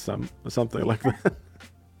start doing something like that.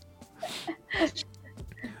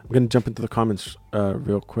 I'm gonna jump into the comments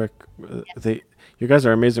real quick. You guys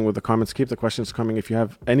are amazing with the comments. Keep the questions coming. If you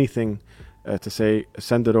have anything to say,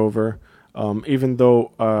 send it over. Even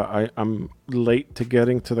though I'm late to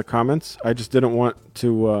getting to the comments, I just didn't want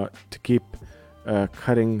to keep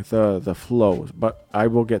cutting the flow. But I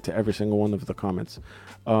will get to every single one of the comments.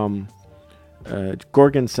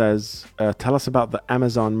 Gorgon says, tell us about the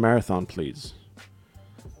Amazon Marathon, please.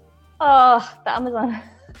 Oh, the Amazon.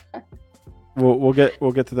 we'll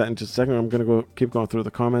get to that in just a second. I'm gonna keep going through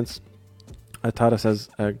the comments. Tara says,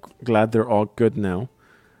 glad they're all good now.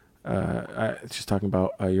 She's talking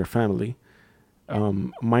about your family.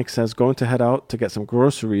 Mike says, going to head out to get some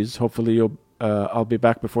groceries. Hopefully I'll be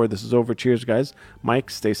back before this is over. Cheers, guys. Mike,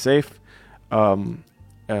 stay safe.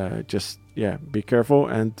 Just be careful,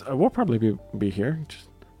 and we'll probably be here.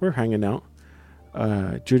 We're hanging out.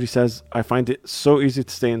 Judy says, I find it so easy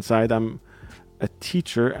to stay inside. I'm a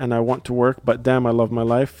teacher and I want to work, but damn, I love my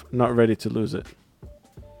life. Not ready to lose it.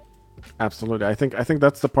 Absolutely. I think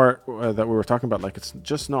that's the part that we were talking about. Like, it's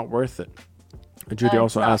just not worth it. Judy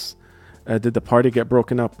also asks, did the party get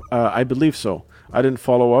broken up? I believe so. I didn't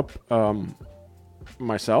follow up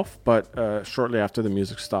myself, but shortly after the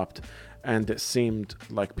music stopped and it seemed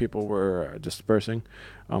like people were dispersing,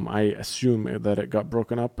 I assume that it got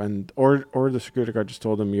broken up, and or the security guard just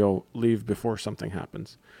told them, yo, leave before something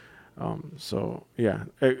happens. So yeah,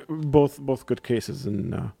 both good cases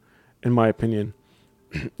in my opinion.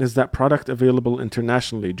 Is that product available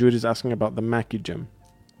internationally? Judy's asking about the Mackie Gym.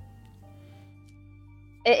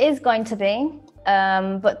 It is going to be,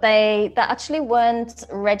 but they actually weren't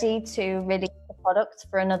ready to release the product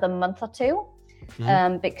for another month or two,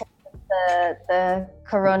 because of the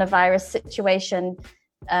coronavirus situation.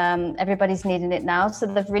 Everybody's needing it now, so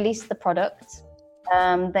they've released the product.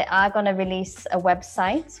 They are going to release a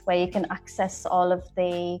website where you can access all of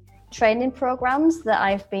the training programs that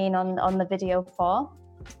I've been on the video for,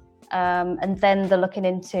 and then they're looking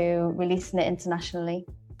into releasing it internationally.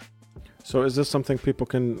 So is this something people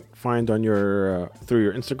can find on your through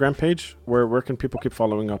your Instagram page? Where can people keep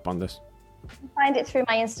following up on this? You can find it through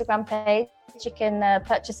my Instagram page. You can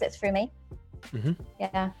purchase it through me.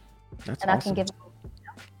 Yeah. That's and awesome. I can give.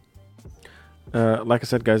 Like I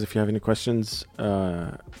said, guys, if you have any questions,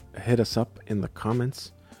 hit us up in the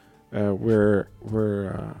comments. We're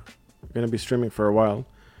going to be streaming for a while,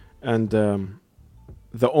 and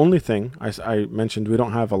the only thing I mentioned, we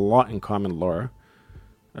don't have a lot in common, Laura.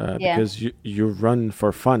 Because you run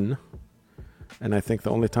for fun, and I think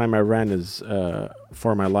the only time I ran is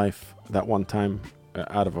for my life, that one time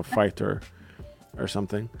out of a fight or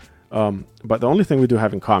something. But the only thing we do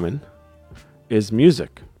have in common is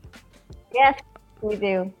music. Yes, we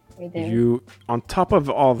do. You, on top of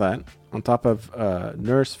all that, on top of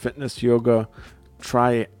nurse, fitness, yoga,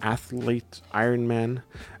 triathlete, Ironman,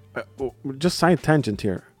 just side tangent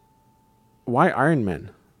here. Why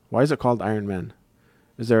Ironman? Why is it called Ironman?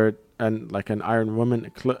 Is there an Iron Woman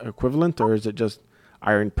equivalent, or is it just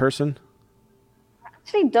Iron Person? I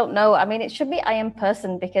actually don't know. I mean, it should be Iron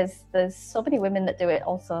Person because there's so many women that do it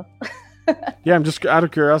also. Yeah, I'm just out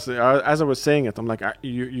of curiosity. As I was saying it, I'm like,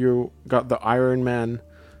 you got the Iron Man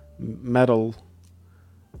medal.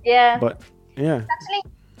 Yeah. But yeah. Actually,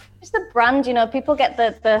 just the brand, people get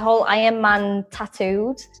the whole Iron Man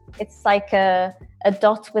tattooed. It's like a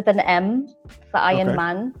dot with an M for Iron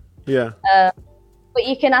Man. Yeah. But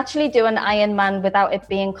you can actually do an Ironman without it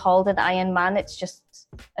being called an Ironman. It's just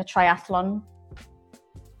a triathlon.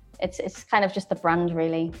 It's kind of just the brand,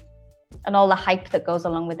 really, and all the hype that goes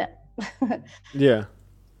along with it. Yeah.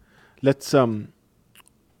 Let's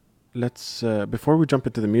before we jump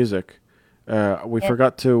into the music, we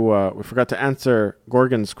forgot to answer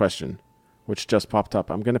Gorgon's question, which just popped up.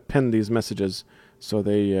 I'm gonna pin these messages so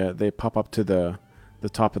they pop up to the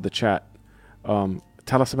top of the chat.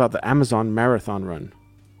 Tell us about the Amazon marathon run.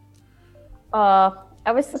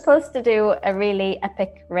 I was supposed to do a really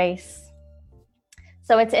epic race.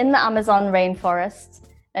 So it's in the Amazon rainforest,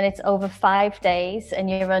 and it's over 5 days, and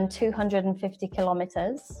you run 250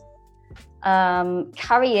 kilometers,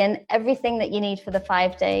 carrying everything that you need for the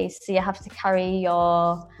 5 days. So you have to carry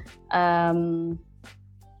your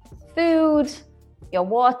food, your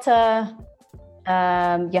water,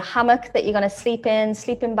 your hammock that you're going to sleep in,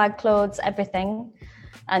 sleeping bag, clothes, everything.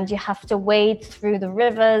 And you have to wade through the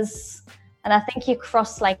rivers. And I think you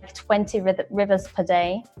cross like 20 rivers per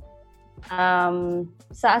day.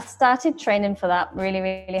 So I started training for that really,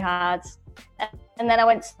 really hard. And then I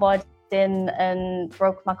went snowboarding and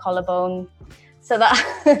broke my collarbone. So that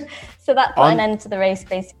put an end to the race,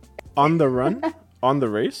 basically. On the run? On the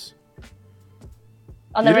race?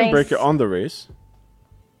 On the race. You didn't break it on the race?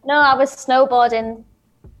 No, I was snowboarding.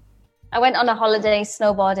 I went on a holiday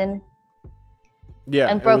snowboarding. Yeah,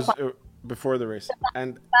 and broke before the race.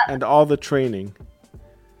 And all the training.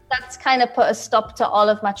 That's kind of put a stop to all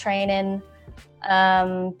of my training,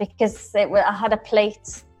 because I had a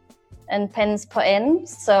plate and pins put in,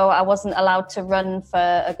 so I wasn't allowed to run for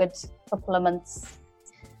a good couple of months.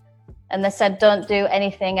 And they said don't do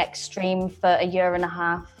anything extreme for a year and a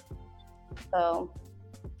half. So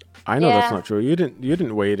I know that's not true. You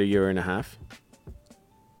didn't wait a year and a half.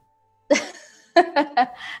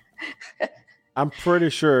 I'm pretty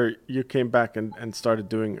sure you came back and started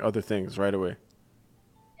doing other things right away.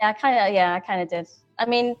 Yeah, I kind of did. I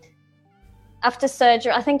mean, after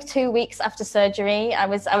surgery, I think 2 weeks after surgery, I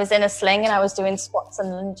was in a sling and I was doing squats and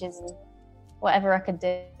lunges and whatever I could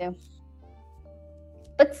do,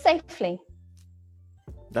 but safely.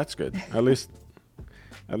 That's good. At least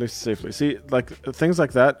safely. See, like things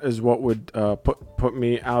like that is what would put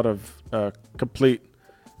me out of complete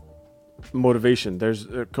motivation. There's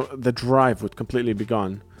the drive would completely be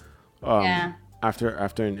gone. After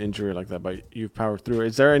an injury like that, but you've powered through.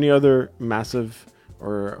 Is there any other massive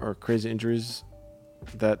or crazy injuries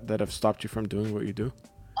that have stopped you from doing what you do?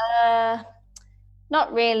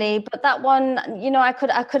 Not really, but that one, I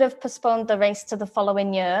could have postponed the race to the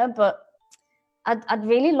following year, but I'd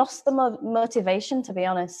really lost the motivation, to be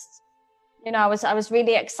honest. I was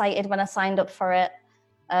really excited when I signed up for it.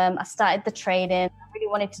 I started the training. I really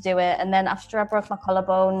wanted to do it, and then after I broke my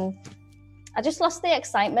collarbone, I just lost the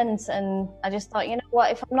excitement, and I just thought, you know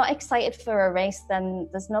what? If I'm not excited for a race, then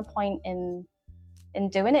there's no point in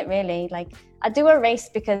doing it, really. Like, I do a race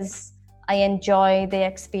because I enjoy the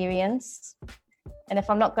experience, and if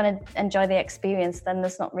I'm not going to enjoy the experience, then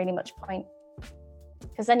there's not really much point.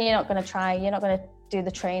 Because then you're not going to try. You're not going to do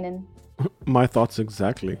the training. My thoughts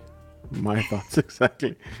exactly.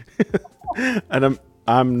 And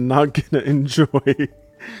I'm not going to enjoy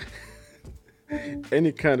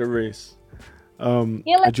any kind of race.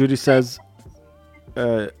 Judy says,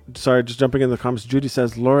 sorry, just jumping in the comments. Judy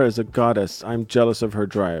says, Laura is a goddess. I'm jealous of her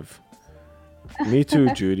drive. Me too,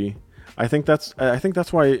 Judy. I think that's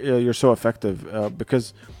why you're so effective,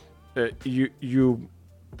 because you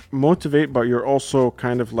motivate, but you're also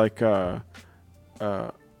kind of like a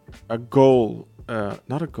goal,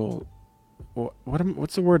 not a goal.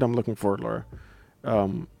 What's the word I'm looking for, Laura?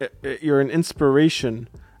 You're an inspiration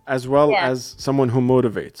as well as someone who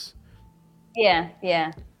motivates. Yeah.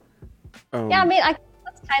 I mean,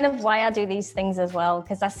 that's kind of why I do these things as well,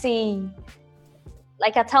 because I see,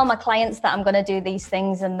 like, I tell my clients that I'm going to do these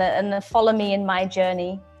things, and they follow me in my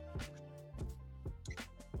journey.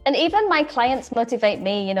 And even my clients motivate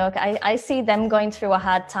me. I see them going through a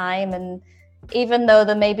hard time, and even though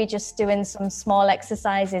they're maybe just doing some small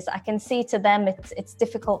exercises, I can see to them it's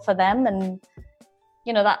difficult for them, and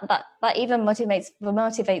that even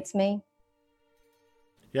motivates me.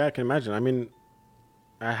 Yeah, I can imagine. I mean,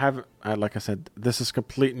 like I said, this is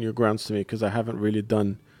complete new grounds to me, because I haven't really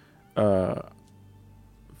done.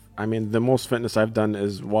 I mean, the most fitness I've done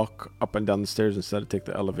is walk up and down the stairs instead of take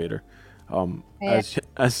the elevator.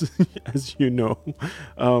 As you know,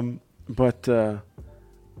 but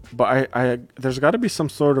I there's got to be some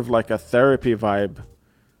sort of like a therapy vibe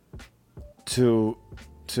to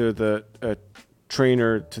the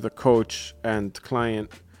trainer, to the coach and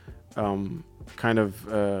client kind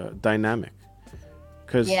of dynamic,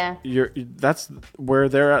 because that's where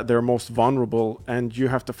they're at their most vulnerable, and you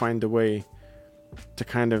have to find a way to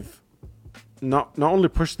kind of not only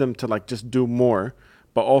push them to like just do more,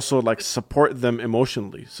 but also like support them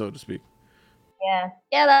emotionally, so to speak. Yeah,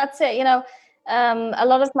 that's it. A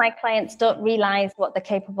lot of my clients don't realize what they're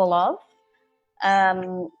capable of.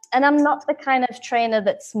 And I'm not the kind of trainer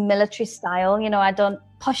that's military style. I don't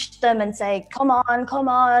push them and say, come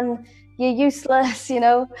on, you're useless.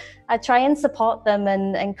 I try and support them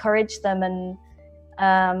and encourage them, and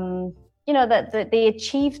that they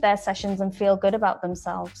achieve their sessions and feel good about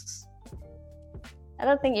themselves. I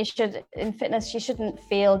don't think in fitness, you shouldn't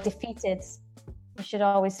feel defeated. You should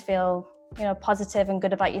always feel, positive and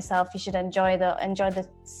good about yourself. You should enjoy the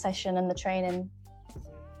session and the training.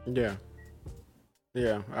 Yeah,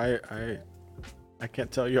 I can't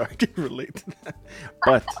tell you I can relate to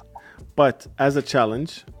that. But as a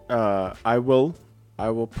challenge, I will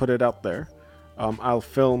put it out there. I'll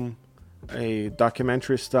film a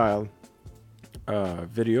documentary style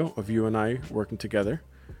video of you and I working together.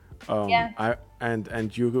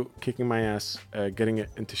 And you kicking my ass, getting it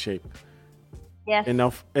into shape. Yes.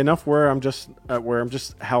 Enough where I'm just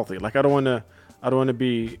healthy. Like, I don't want to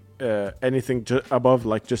be anything above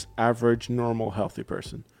like just average, normal, healthy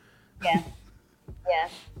person. Yeah.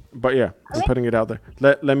 But yeah, I'm putting it out there.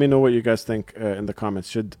 Let me know what you guys think in the comments.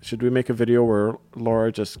 Should we make a video where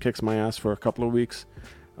Laura just kicks my ass for a couple of weeks,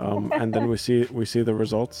 and then we see the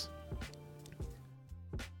results?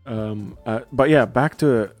 But yeah, back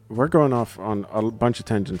to we're going off on a bunch of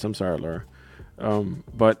tangents. I'm sorry, Laura.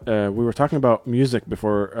 But we were talking about music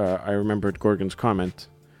before I remembered Gorgon's comment.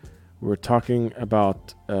 We were talking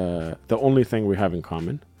about the only thing we have in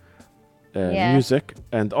common. music,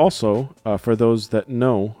 and also for those that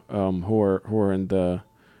know who are in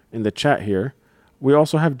the chat here, we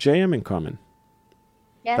also have JM in common.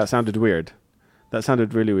 Yes. That sounded weird. That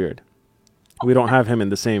sounded really weird. We don't have him in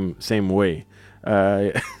the same way.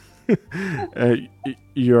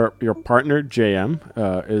 Your partner JM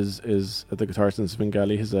is the guitarist in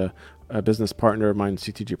Svengali. He's a business partner of mine,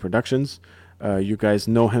 CTG Productions. You guys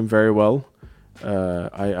know him very well.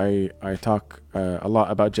 I talk a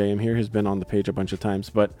lot about JM here. He's been on the page a bunch of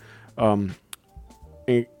times. But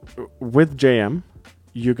with JM,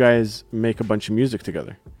 you guys make a bunch of music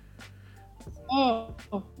together.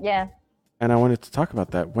 Yeah. And I wanted to talk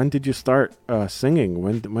about that. When did you start singing?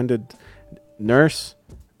 When did nurse,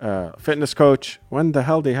 fitness coach, when the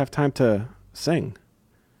hell do you have time to sing?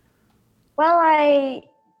 Well, I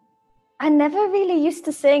never really used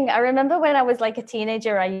to sing. I remember when I was like a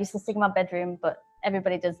teenager, I used to sing in my bedroom, but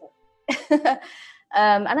everybody does it.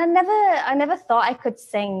 And I never thought I could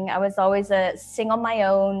sing. I was always a sing on my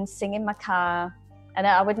own, sing in my car. And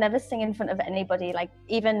I would never sing in front of anybody, like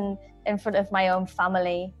even in front of my own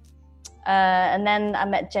family. And then I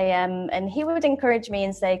met JM, and he would encourage me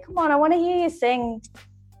and say, come on, I want to hear you sing.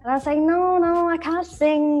 And I was like, no, I can't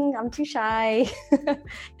sing. I'm too shy.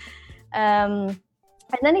 And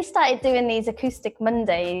then he started doing these acoustic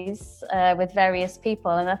Mondays with various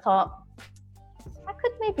people. And I thought, I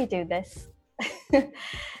could maybe do this.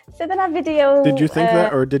 So then I videoed. Did you think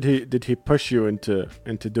that, or did he push you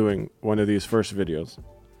into doing one of these first videos?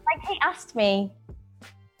 Like, he asked me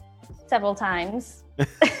several times.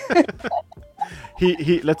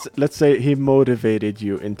 he let's say he motivated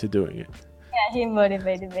you into doing it. Yeah, he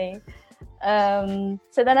motivated me.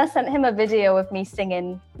 So then I sent him a video of me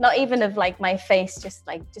singing, not even of like my face, just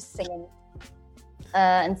singing,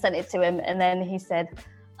 and sent it to him. And then he said,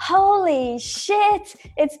 holy shit,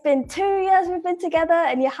 it's been 2 years we've been together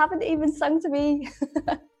and you haven't even sung to me.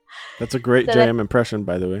 That's a great so JM impression,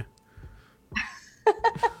 by the way.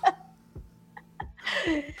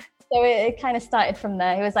 So it kind of started from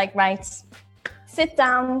there. He was like, right, sit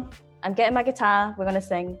down, I'm getting my guitar, we're going to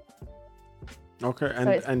sing. Okay,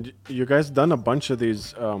 and you guys done a bunch of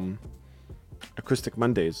these acoustic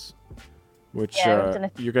Mondays, which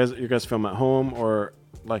you guys film at home, or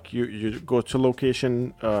like you go to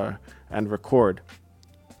location and record.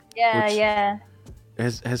 Yeah.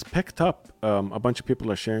 Has picked up. A bunch of people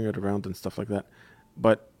are sharing it around and stuff like that.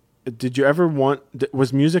 But did you ever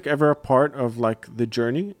was music ever a part of like the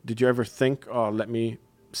journey? Did you ever think, oh, let me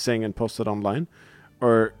sing and post it online?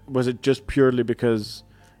 Or was it just purely because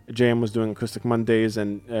JM was doing acoustic Mondays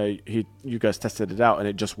and you guys tested it out and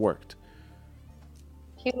it just worked?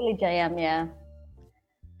 Purely JM, yeah.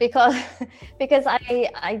 Because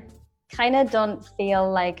I kind of don't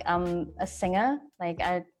feel like I'm a singer. Like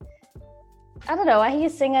I don't know. I hear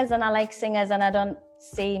singers and I like singers, and I don't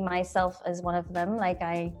see myself as one of them. Like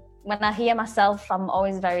when I hear myself, I'm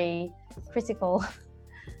always very critical.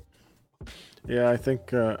 Yeah, I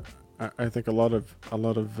think a lot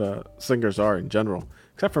of singers are in general,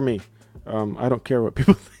 except for me. I don't care what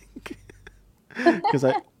people think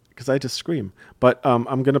because I just scream. But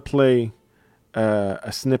I'm gonna play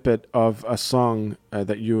a snippet of a song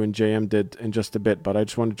that you and JM did in just a bit. But I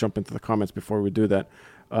just want to jump into the comments before we do that.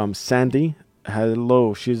 Sandy,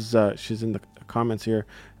 hello. She's in the comments here.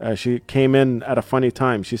 She came in at a funny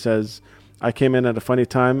time. She says, I came in at a funny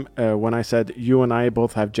time when I said you and I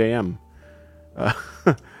both have JM.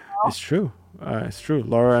 It's true. It's true.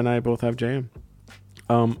 Laura and I both have JM.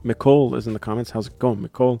 Nicole is in the comments. How's it going,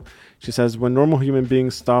 Nicole? She says, when normal human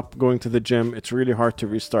beings stop going to the gym, it's really hard to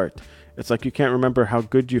restart. It's like you can't remember how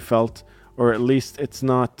good you felt, or at least it's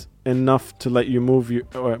not enough to let you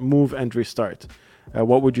move and restart.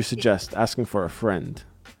 What would you suggest? Asking for a friend.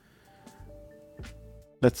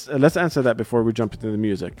 Let's answer that before we jump into the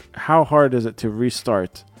music. How hard is it to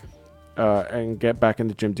restart and get back in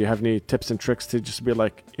the gym? Do you have any tips and tricks to just be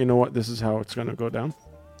like, you know what, this is how it's going to go down?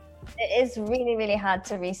 It is really, really hard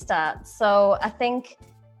to restart. So I think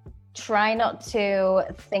try not to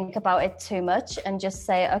think about it too much and just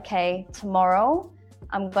say, okay, tomorrow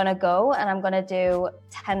I'm going to go and I'm going to do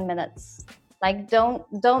 10 minutes. Like, don't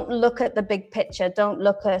look at the big picture. Don't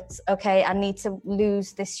look at, okay, I need to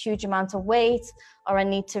lose this huge amount of weight, or I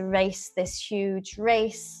need to race this huge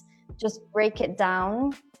race. Just break it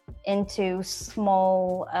down into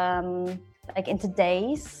small, like into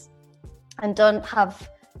days, and don't have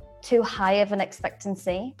too high of an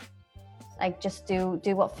expectancy. Like, just do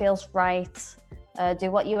what feels right.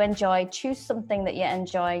 Do what you enjoy. Choose something that you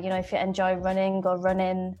enjoy. You know, if you enjoy running, go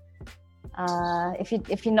running.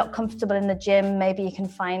 If you're not comfortable in the gym, maybe you can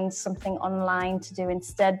find something online to do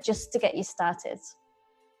instead, just to get you started.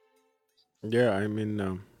 Yeah, I mean,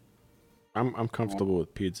 I'm comfortable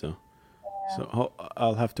with pizza, so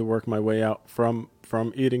I'll have to work my way out from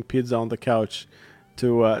eating pizza on the couch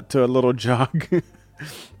to a little jog.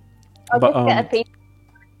 I'll But just get a pizza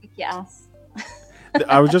and kick your ass.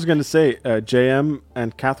 I was just gonna say, JM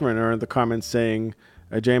and Catherine are in the comments saying,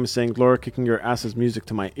 JM is saying, Laura kicking your ass is music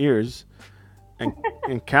to my ears,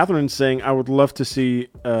 and Catherine's saying, I would love to see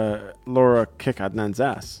Laura kick Adnan's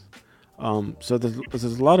ass. So there's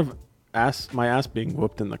a lot of my ass being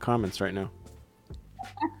whooped in the comments right now.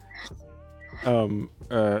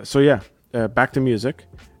 So yeah, back to music.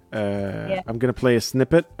 Yeah. I'm gonna play a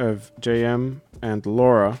snippet of JM and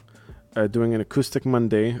Laura doing an acoustic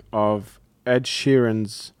Monday of Ed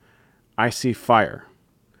Sheeran's "I See Fire."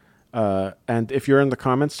 And if you're in the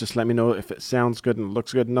comments, just let me know if it sounds good and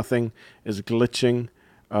looks good. Nothing is glitching,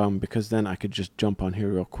 because then I could just jump on here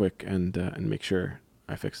real quick and make sure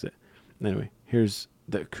I fixed it. Anyway, here's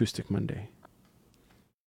the acoustic Monday.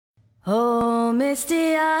 Oh,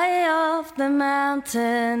 misty eye of the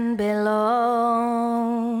mountain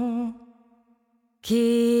below,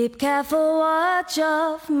 keep careful watch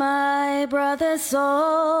of my brother's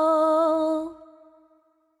soul.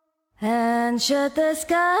 And should the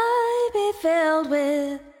sky be filled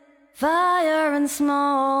with fire and smoke,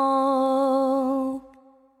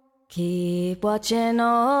 keep watching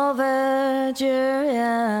over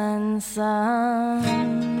Jurian's son.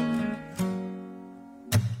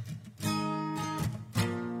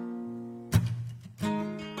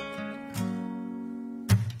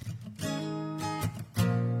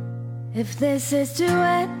 If this is to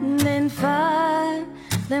end in fire,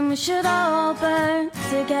 then we should all burn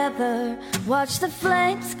together. Watch the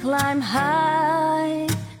flames climb high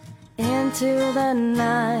into the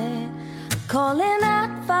night, calling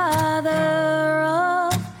out, Father,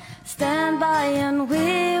 oh, stand by and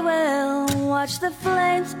we will watch the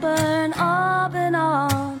flames burn up and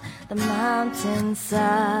on the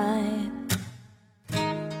mountainside.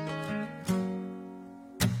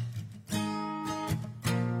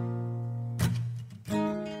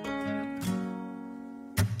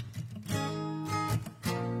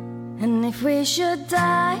 And if we should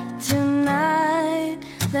die tonight,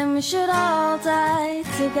 then we should all die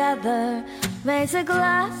together. Raise a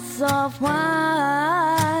glass of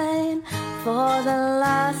wine for the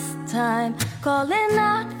last time, calling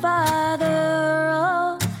out, Father,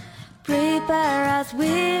 oh, prepare as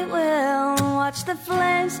we will watch the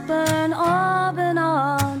flames burn up and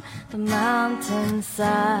on the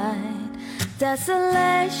mountainside.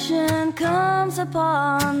 Desolation comes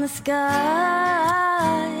upon the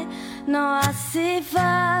sky. No, I see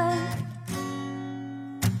fire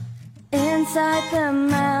inside the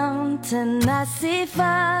mountain. I see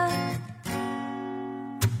fire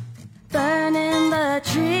burning the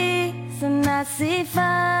trees, and I see fire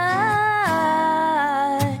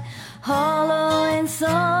hollowing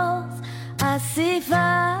souls. I see fire,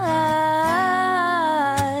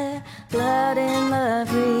 blood in the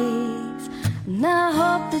breeze, and I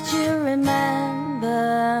hope that you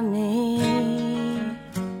remember me.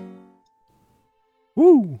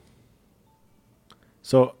 Woo!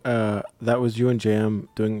 So that was you and JM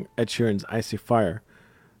doing Ed Sheeran's "I See Fire."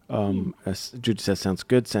 As Judy says, sounds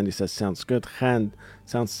good. Sandy says, sounds good. Khan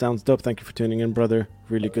sounds dope. Thank you for tuning in, brother.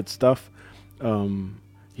 Really good stuff.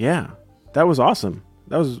 Yeah, that was awesome.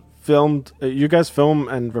 That was filmed. You guys film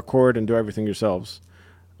and record and do everything yourselves.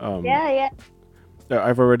 Yeah.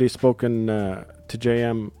 I've already spoken to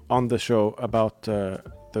JM on the show about the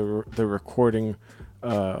recording,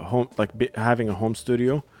 having a home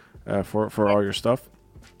studio for all your stuff,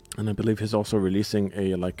 and I believe he's also releasing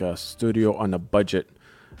a studio on a budget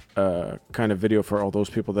kind of video for all those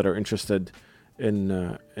people that are interested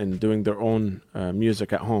in doing their own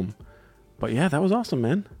music at home. But yeah, that was awesome,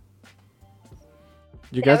 man.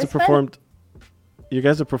 You guys have performed. You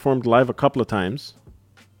guys have performed live a couple of times.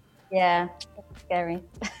 Yeah, that's scary.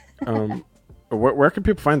 Where can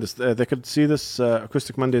people find this? They could see this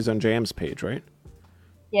Acoustic Mondays on JM's page, right?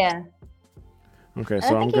 Yeah. Okay,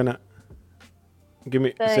 so I'm gonna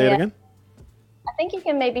say it again. I think you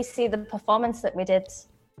can maybe see the performance that we did,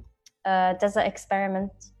 Desert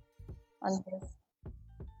Experiment, on his.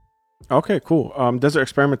 Okay, cool. Desert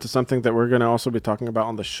Experiment is something that we're gonna also be talking about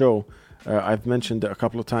on the show. I've mentioned it a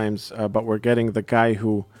couple of times, but we're getting the guy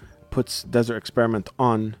who puts Desert Experiment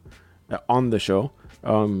on the show.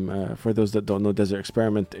 For those that don't know, Desert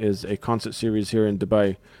Experiment is a concert series here in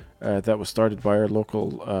Dubai that was started by our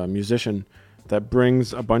local musician that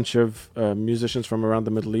brings a bunch of musicians from around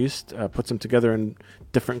the Middle East, puts them together in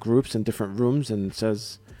different groups in different rooms, and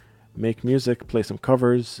says, make music, play some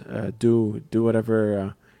covers, do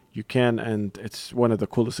whatever you can, and it's one of the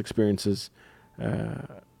coolest experiences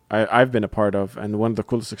I've been a part of, and one of the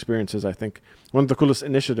coolest experiences, I think, one of the coolest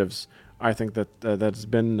initiatives, I think, that's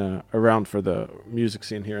been around for the music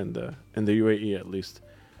scene here in the UAE, at least.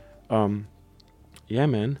 Yeah,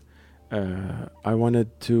 man. I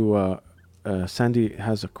wanted to. Sandy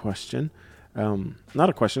has a question. Not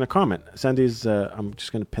a question, a comment. Sandy's. I'm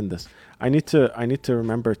just gonna pin this. I need to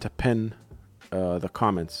remember to pin the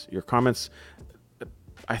comments. Your comments.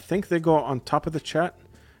 I think they go on top of the chat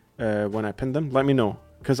when I pin them. Let me know,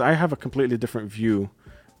 because I have a completely different view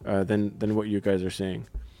than what you guys are saying.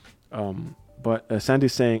 But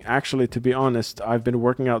Sandy's saying, actually, to be honest, I've been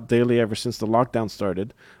working out daily ever since the lockdown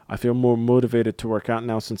started. I feel more motivated to work out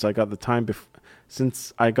now since I got the time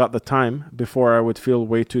before I would feel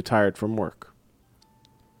way too tired from work.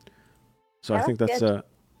 So I think that's a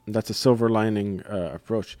silver lining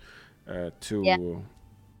approach to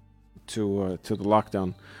the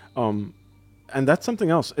lockdown. And that's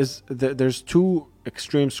something else. Is there's two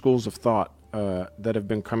extreme schools of thought that have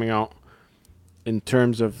been coming out in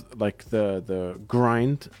terms of like the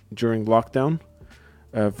grind during lockdown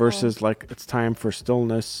versus like it's time for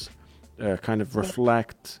stillness, kind of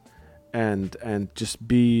reflect and just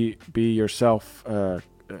be yourself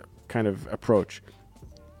kind of approach.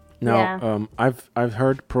 Now, I've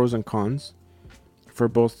heard pros and cons for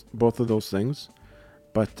both of those things,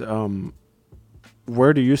 but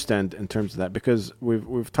where do you stand in terms of that? Because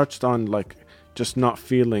we've touched on like just not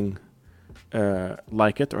feeling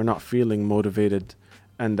like it or not feeling motivated,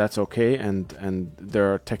 and that's okay, and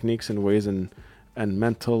there are techniques and ways and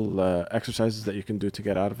mental exercises that you can do to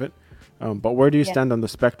get out of it, but where do you stand on the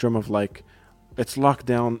spectrum of like it's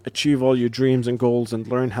lockdown, achieve all your dreams and goals and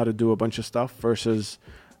learn how to do a bunch of stuff, versus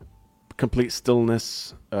complete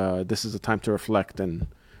stillness, this is a time to reflect and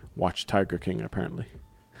watch Tiger King apparently?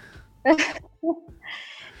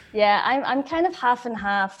 Yeah, I'm kind of half and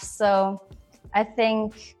half, so I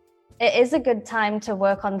think it is a good time to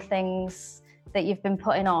work on things that you've been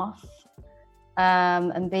putting off,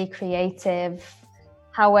 and be creative.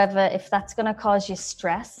 However, if that's going to cause you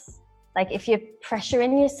stress, like if you're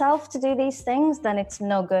pressuring yourself to do these things, then it's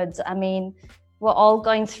no good. I mean, we're all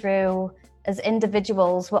going through, as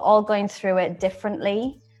individuals, we're all going through it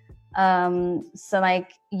differently. So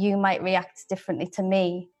like you might react differently to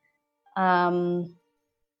me.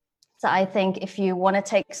 So I think if you want to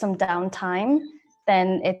take some downtime,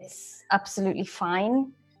 then it's absolutely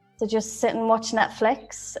fine to just sit and watch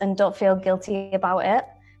Netflix and don't feel guilty about it.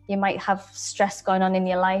 You might have stress going on in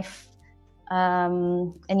your life,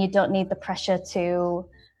 and you don't need the pressure to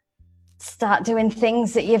start doing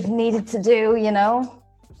things that you've needed to do, you know?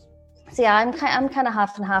 So yeah, I'm kind of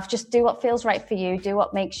half and half. Just do what feels right for you. Do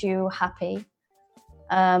what makes you happy.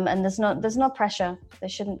 And there's no pressure. There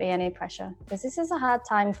shouldn't be any pressure, because this is a hard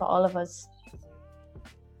time for all of us.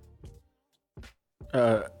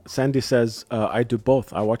 Sandy says, I do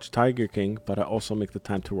both. I watch Tiger King, but I also make the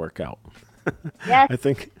time to work out. Yes. I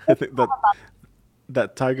think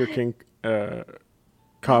that Tiger King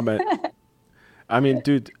comment. I mean,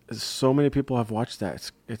 dude, so many people have watched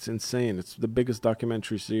that. It's insane. It's the biggest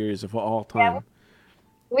documentary series of all time. Yeah,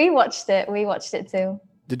 we watched it. We watched it too.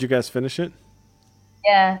 Did you guys finish it?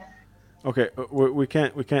 Yeah. Okay, we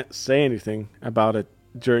can't say anything about it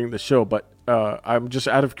during the show, but I'm just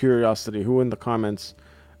out of curiosity, who in the comments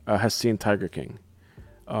has seen Tiger King?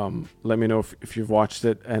 Let me know if you've watched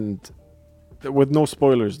it, and with no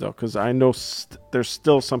spoilers though, because I know there's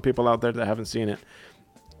still some people out there that haven't seen it,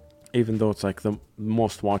 even though it's like the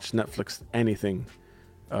most watched Netflix anything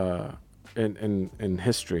in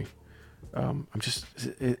history.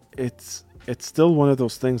 It's still one of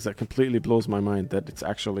those things that completely blows my mind that it's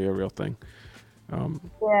actually a real thing.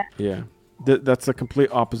 Yeah. That's the complete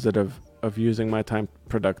opposite of using my time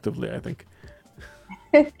productively, I think.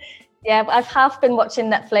 Yeah, I've half been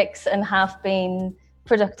watching Netflix and half been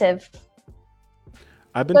productive.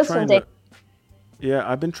 I've been trying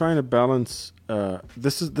to balance.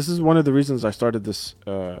 This is one of the reasons I started this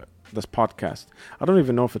podcast. I don't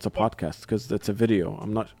even know if it's a podcast because it's a video.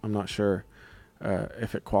 I'm not sure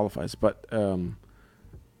if it qualifies, but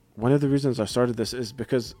one of the reasons I started this is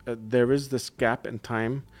because there is this gap in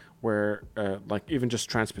time where like even just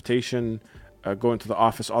transportation, going to the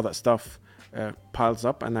office, all that stuff piles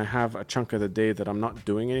up, and I have a chunk of the day that I'm not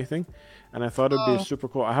doing anything. And I thought it'd be super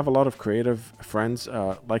cool. I have a lot of creative friends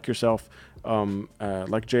like yourself,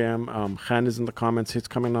 like JM. Khan is in the comments. He's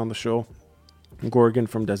coming on the show. Gorgon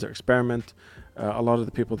from Desert Experiment. A lot of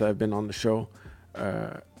the people that have been on the show.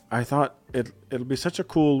 I thought it'll be such a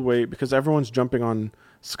cool way, because everyone's jumping on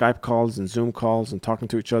Skype calls and Zoom calls and talking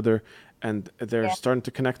to each other. and they're starting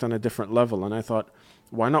to connect on a different level. And I thought,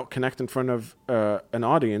 why not connect in front of an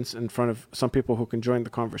audience, in front of some people who can join the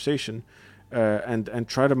conversation, and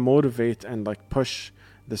try to motivate and like push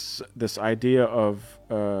this idea of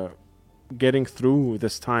getting through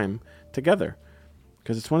this time together,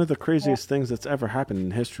 because it's one of the craziest things that's ever happened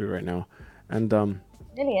in history right now. And It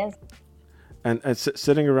really is. and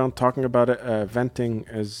sitting around talking about it, venting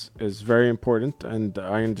is very important. And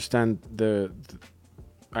I understand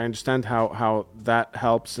I understand how that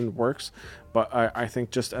helps and works, but I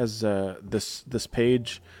think just as this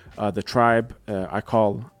page, the tribe, I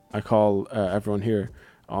call everyone here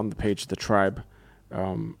on the page the tribe.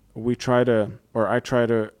 I try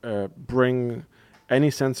to bring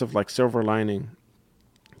any sense of like silver lining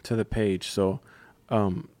to the page. So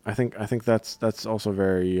I think that's also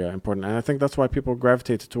very important, and I think that's why people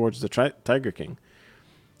gravitate towards the Tiger King,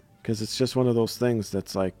 because it's just one of those things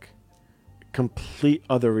that's like complete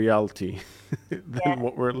other reality than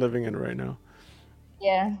what we're living in right now.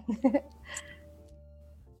 Yeah.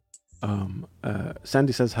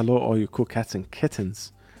 Sandy says, hello all you cool cats and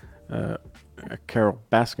kittens. A Carol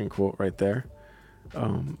Baskin quote right there.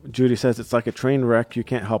 Judy says, it's like a train wreck, you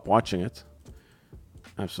can't help watching it.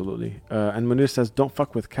 Absolutely. And Munir says, don't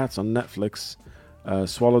fuck with cats on Netflix.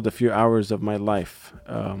 Swallowed a few hours of my life,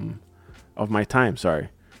 of my time, sorry.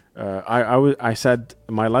 I said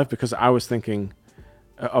my life because I was thinking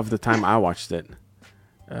of the time I watched it,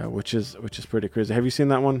 which is pretty crazy. Have you seen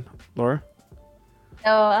that one, Laura?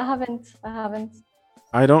 No, I haven't.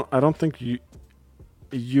 I don't think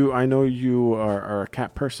you I know you are a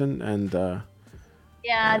cat person, and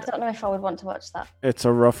Yeah, I don't know if I would want to watch that. it's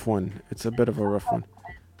a rough one. It's a bit of a rough one.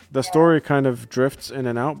 The story kind of drifts in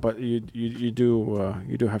and out, but you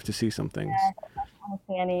do have to see some things. I don't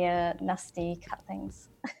see any nasty cat things.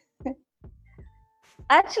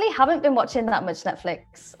 I actually haven't been watching that much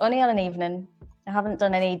Netflix, only on an evening. I haven't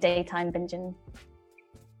done any daytime binging.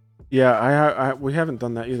 Yeah, we haven't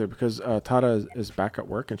done that either, because Tara is back at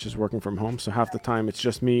work and she's working from home. So half the time it's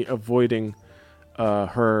just me avoiding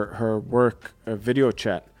her work video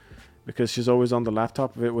chat, because she's always on the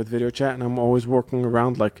laptop with video chat, and I'm always walking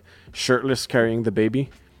around like shirtless carrying the baby.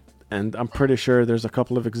 And I'm pretty sure there's a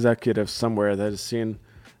couple of executives somewhere that has seen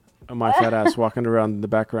my fat ass walking around in the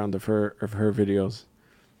background of her videos.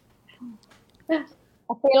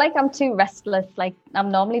 I feel like I'm too restless. Like, I'm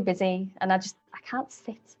normally busy and I can't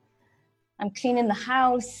sit. I'm cleaning the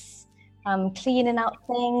house, I'm cleaning out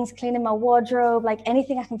things, cleaning my wardrobe, like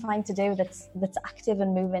anything I can find to do that's active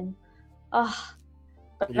and moving. But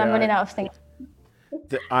I'm running out of things.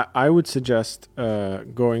 I would suggest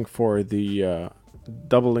going for the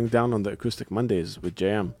doubling down on the Acoustic Mondays with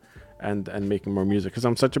JM and making more music, because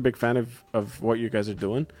I'm such a big fan of what you guys are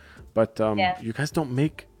doing, but you guys don't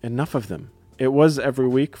make enough of them. It was every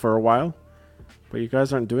week for a while, but you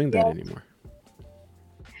guys aren't doing that anymore.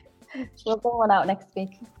 We'll bring one out next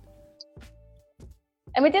week.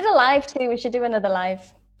 And we did a live too. We should do another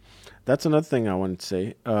live. That's another thing I wanted to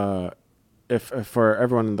say. If for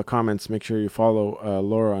everyone in the comments, make sure you follow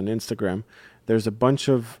Laura on Instagram. There's a bunch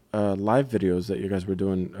of live videos that you guys were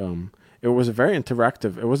doing. It was very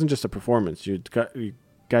interactive. It wasn't just a performance. You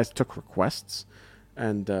guys took requests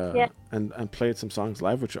and played some songs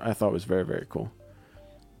live, which I thought was very, very cool.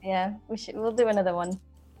 Yeah, we'll do another one.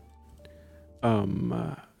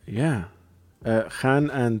 Yeah. Khan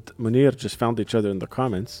and Munir just found each other in the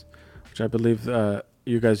comments, which I believe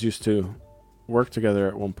you guys used to work together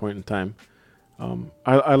at one point in time.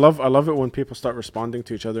 I love it when people start responding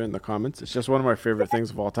to each other in the comments. It's just one of my favorite things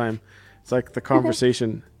of all time. It's like the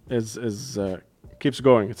conversation is keeps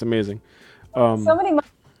going. It's amazing. So many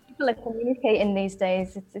people are communicating these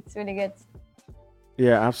days. It's really good.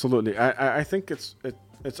 Yeah, absolutely. I think it's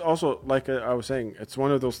also, like I was saying, it's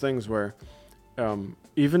one of those things where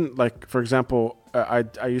even like, for example,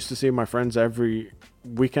 I used to see my friends every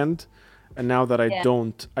weekend, and now that I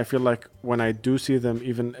don't, I feel like when I do see them,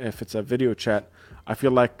 even if it's a video chat, I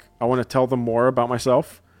feel like I want to tell them more about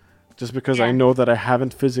myself, just because I know that I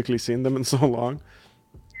haven't physically seen them in so long.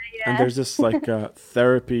 And there's this like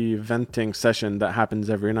therapy venting session that happens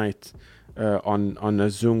every night on a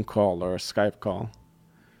Zoom call or a Skype call.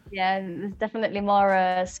 Yeah, there's definitely more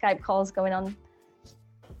Skype calls going on.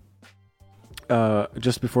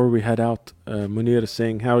 Just before we head out, Munir is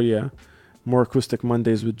saying, hell yeah, more Acoustic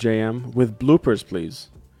Mondays with JM, with bloopers, please.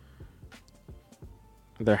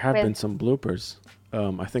 There have been some bloopers.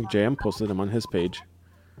 I think JM posted them on his page.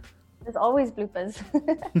 There's always bloopers.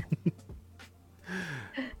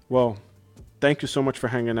 Well, thank you so much for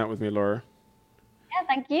hanging out with me, Laura. Yeah,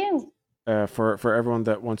 thank you. For everyone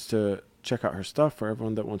that wants to check out her stuff, for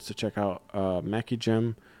everyone that wants to check out Mackie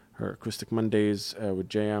Gem, her Acoustic Mondays with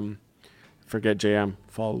JM. Forget JM.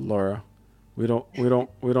 Follow Laura. We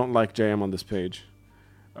don't like JM on this page.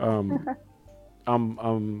 I'm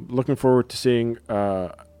looking forward to seeing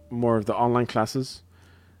more of the online classes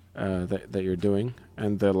that you're doing,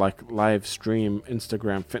 and the like live stream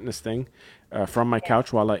Instagram fitness thing from my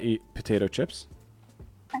couch while I eat potato chips.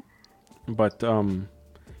 But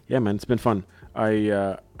yeah, man, it's been fun.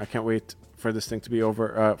 I can't wait for this thing to be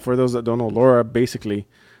over. For those that don't know, Laura basically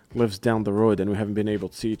lives down the road, and we haven't been able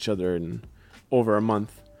to see each other in over a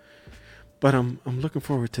month. But I'm looking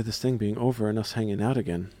forward to this thing being over and us hanging out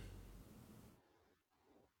again.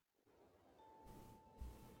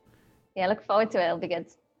 Yeah, look forward to it. It'll be good.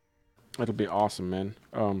 It'll be awesome, man.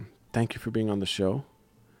 Thank you for being on the show.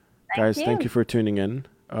 Thank you. Thank you for tuning in.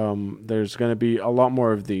 There's going to be a lot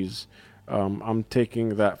more of these. I'm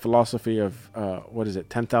taking that philosophy of,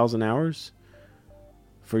 10,000 hours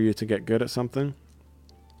for you to get good at something.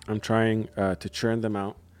 I'm trying to churn them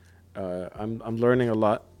out. I'm learning a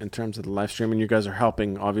lot in terms of the live stream, and you guys are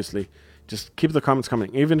helping, obviously. Just keep the comments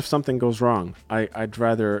coming. Even if something goes wrong, I'd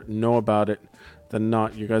rather know about it than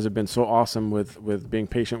not. You guys have been so awesome with being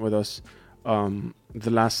patient with us. The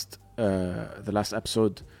last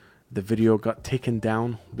episode, the video got taken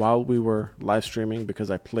down while we were live streaming because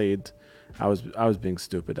I was being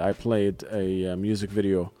stupid. I played a music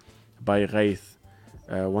video by Wraith,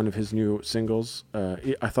 one of his new singles.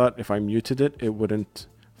 I thought if I muted it, it wouldn't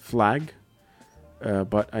flag.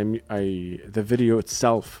 But the video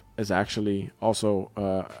itself is actually also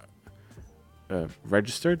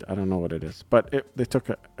registered. I don't know what it is, but they took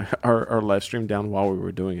our live stream down while we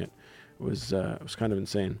were doing it. It was kind of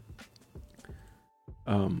insane.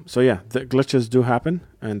 So yeah, the glitches do happen,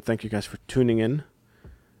 and thank you guys for tuning in.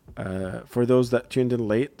 For those that tuned in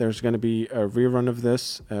late, there's going to be a rerun of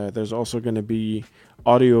this. There's also going to be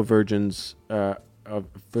audio versions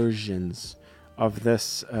of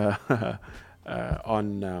this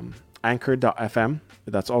on Anchor.fm.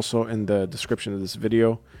 That's also in the description of this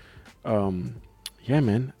video. Yeah,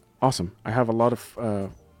 man, awesome. I have a lot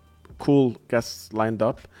of cool guests lined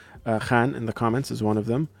up. Khan in the comments is one of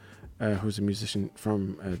them, who's a musician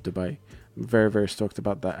from Dubai. I'm very, very stoked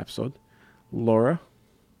about that episode. Laura,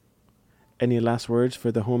 any last words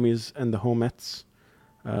for the homies and the homettes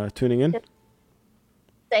tuning in?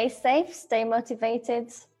 Stay safe, stay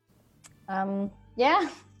motivated. Yeah.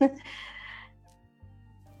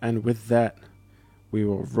 And with that, we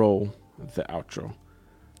will roll the outro.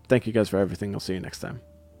 Thank you guys for everything. I'll see you next time.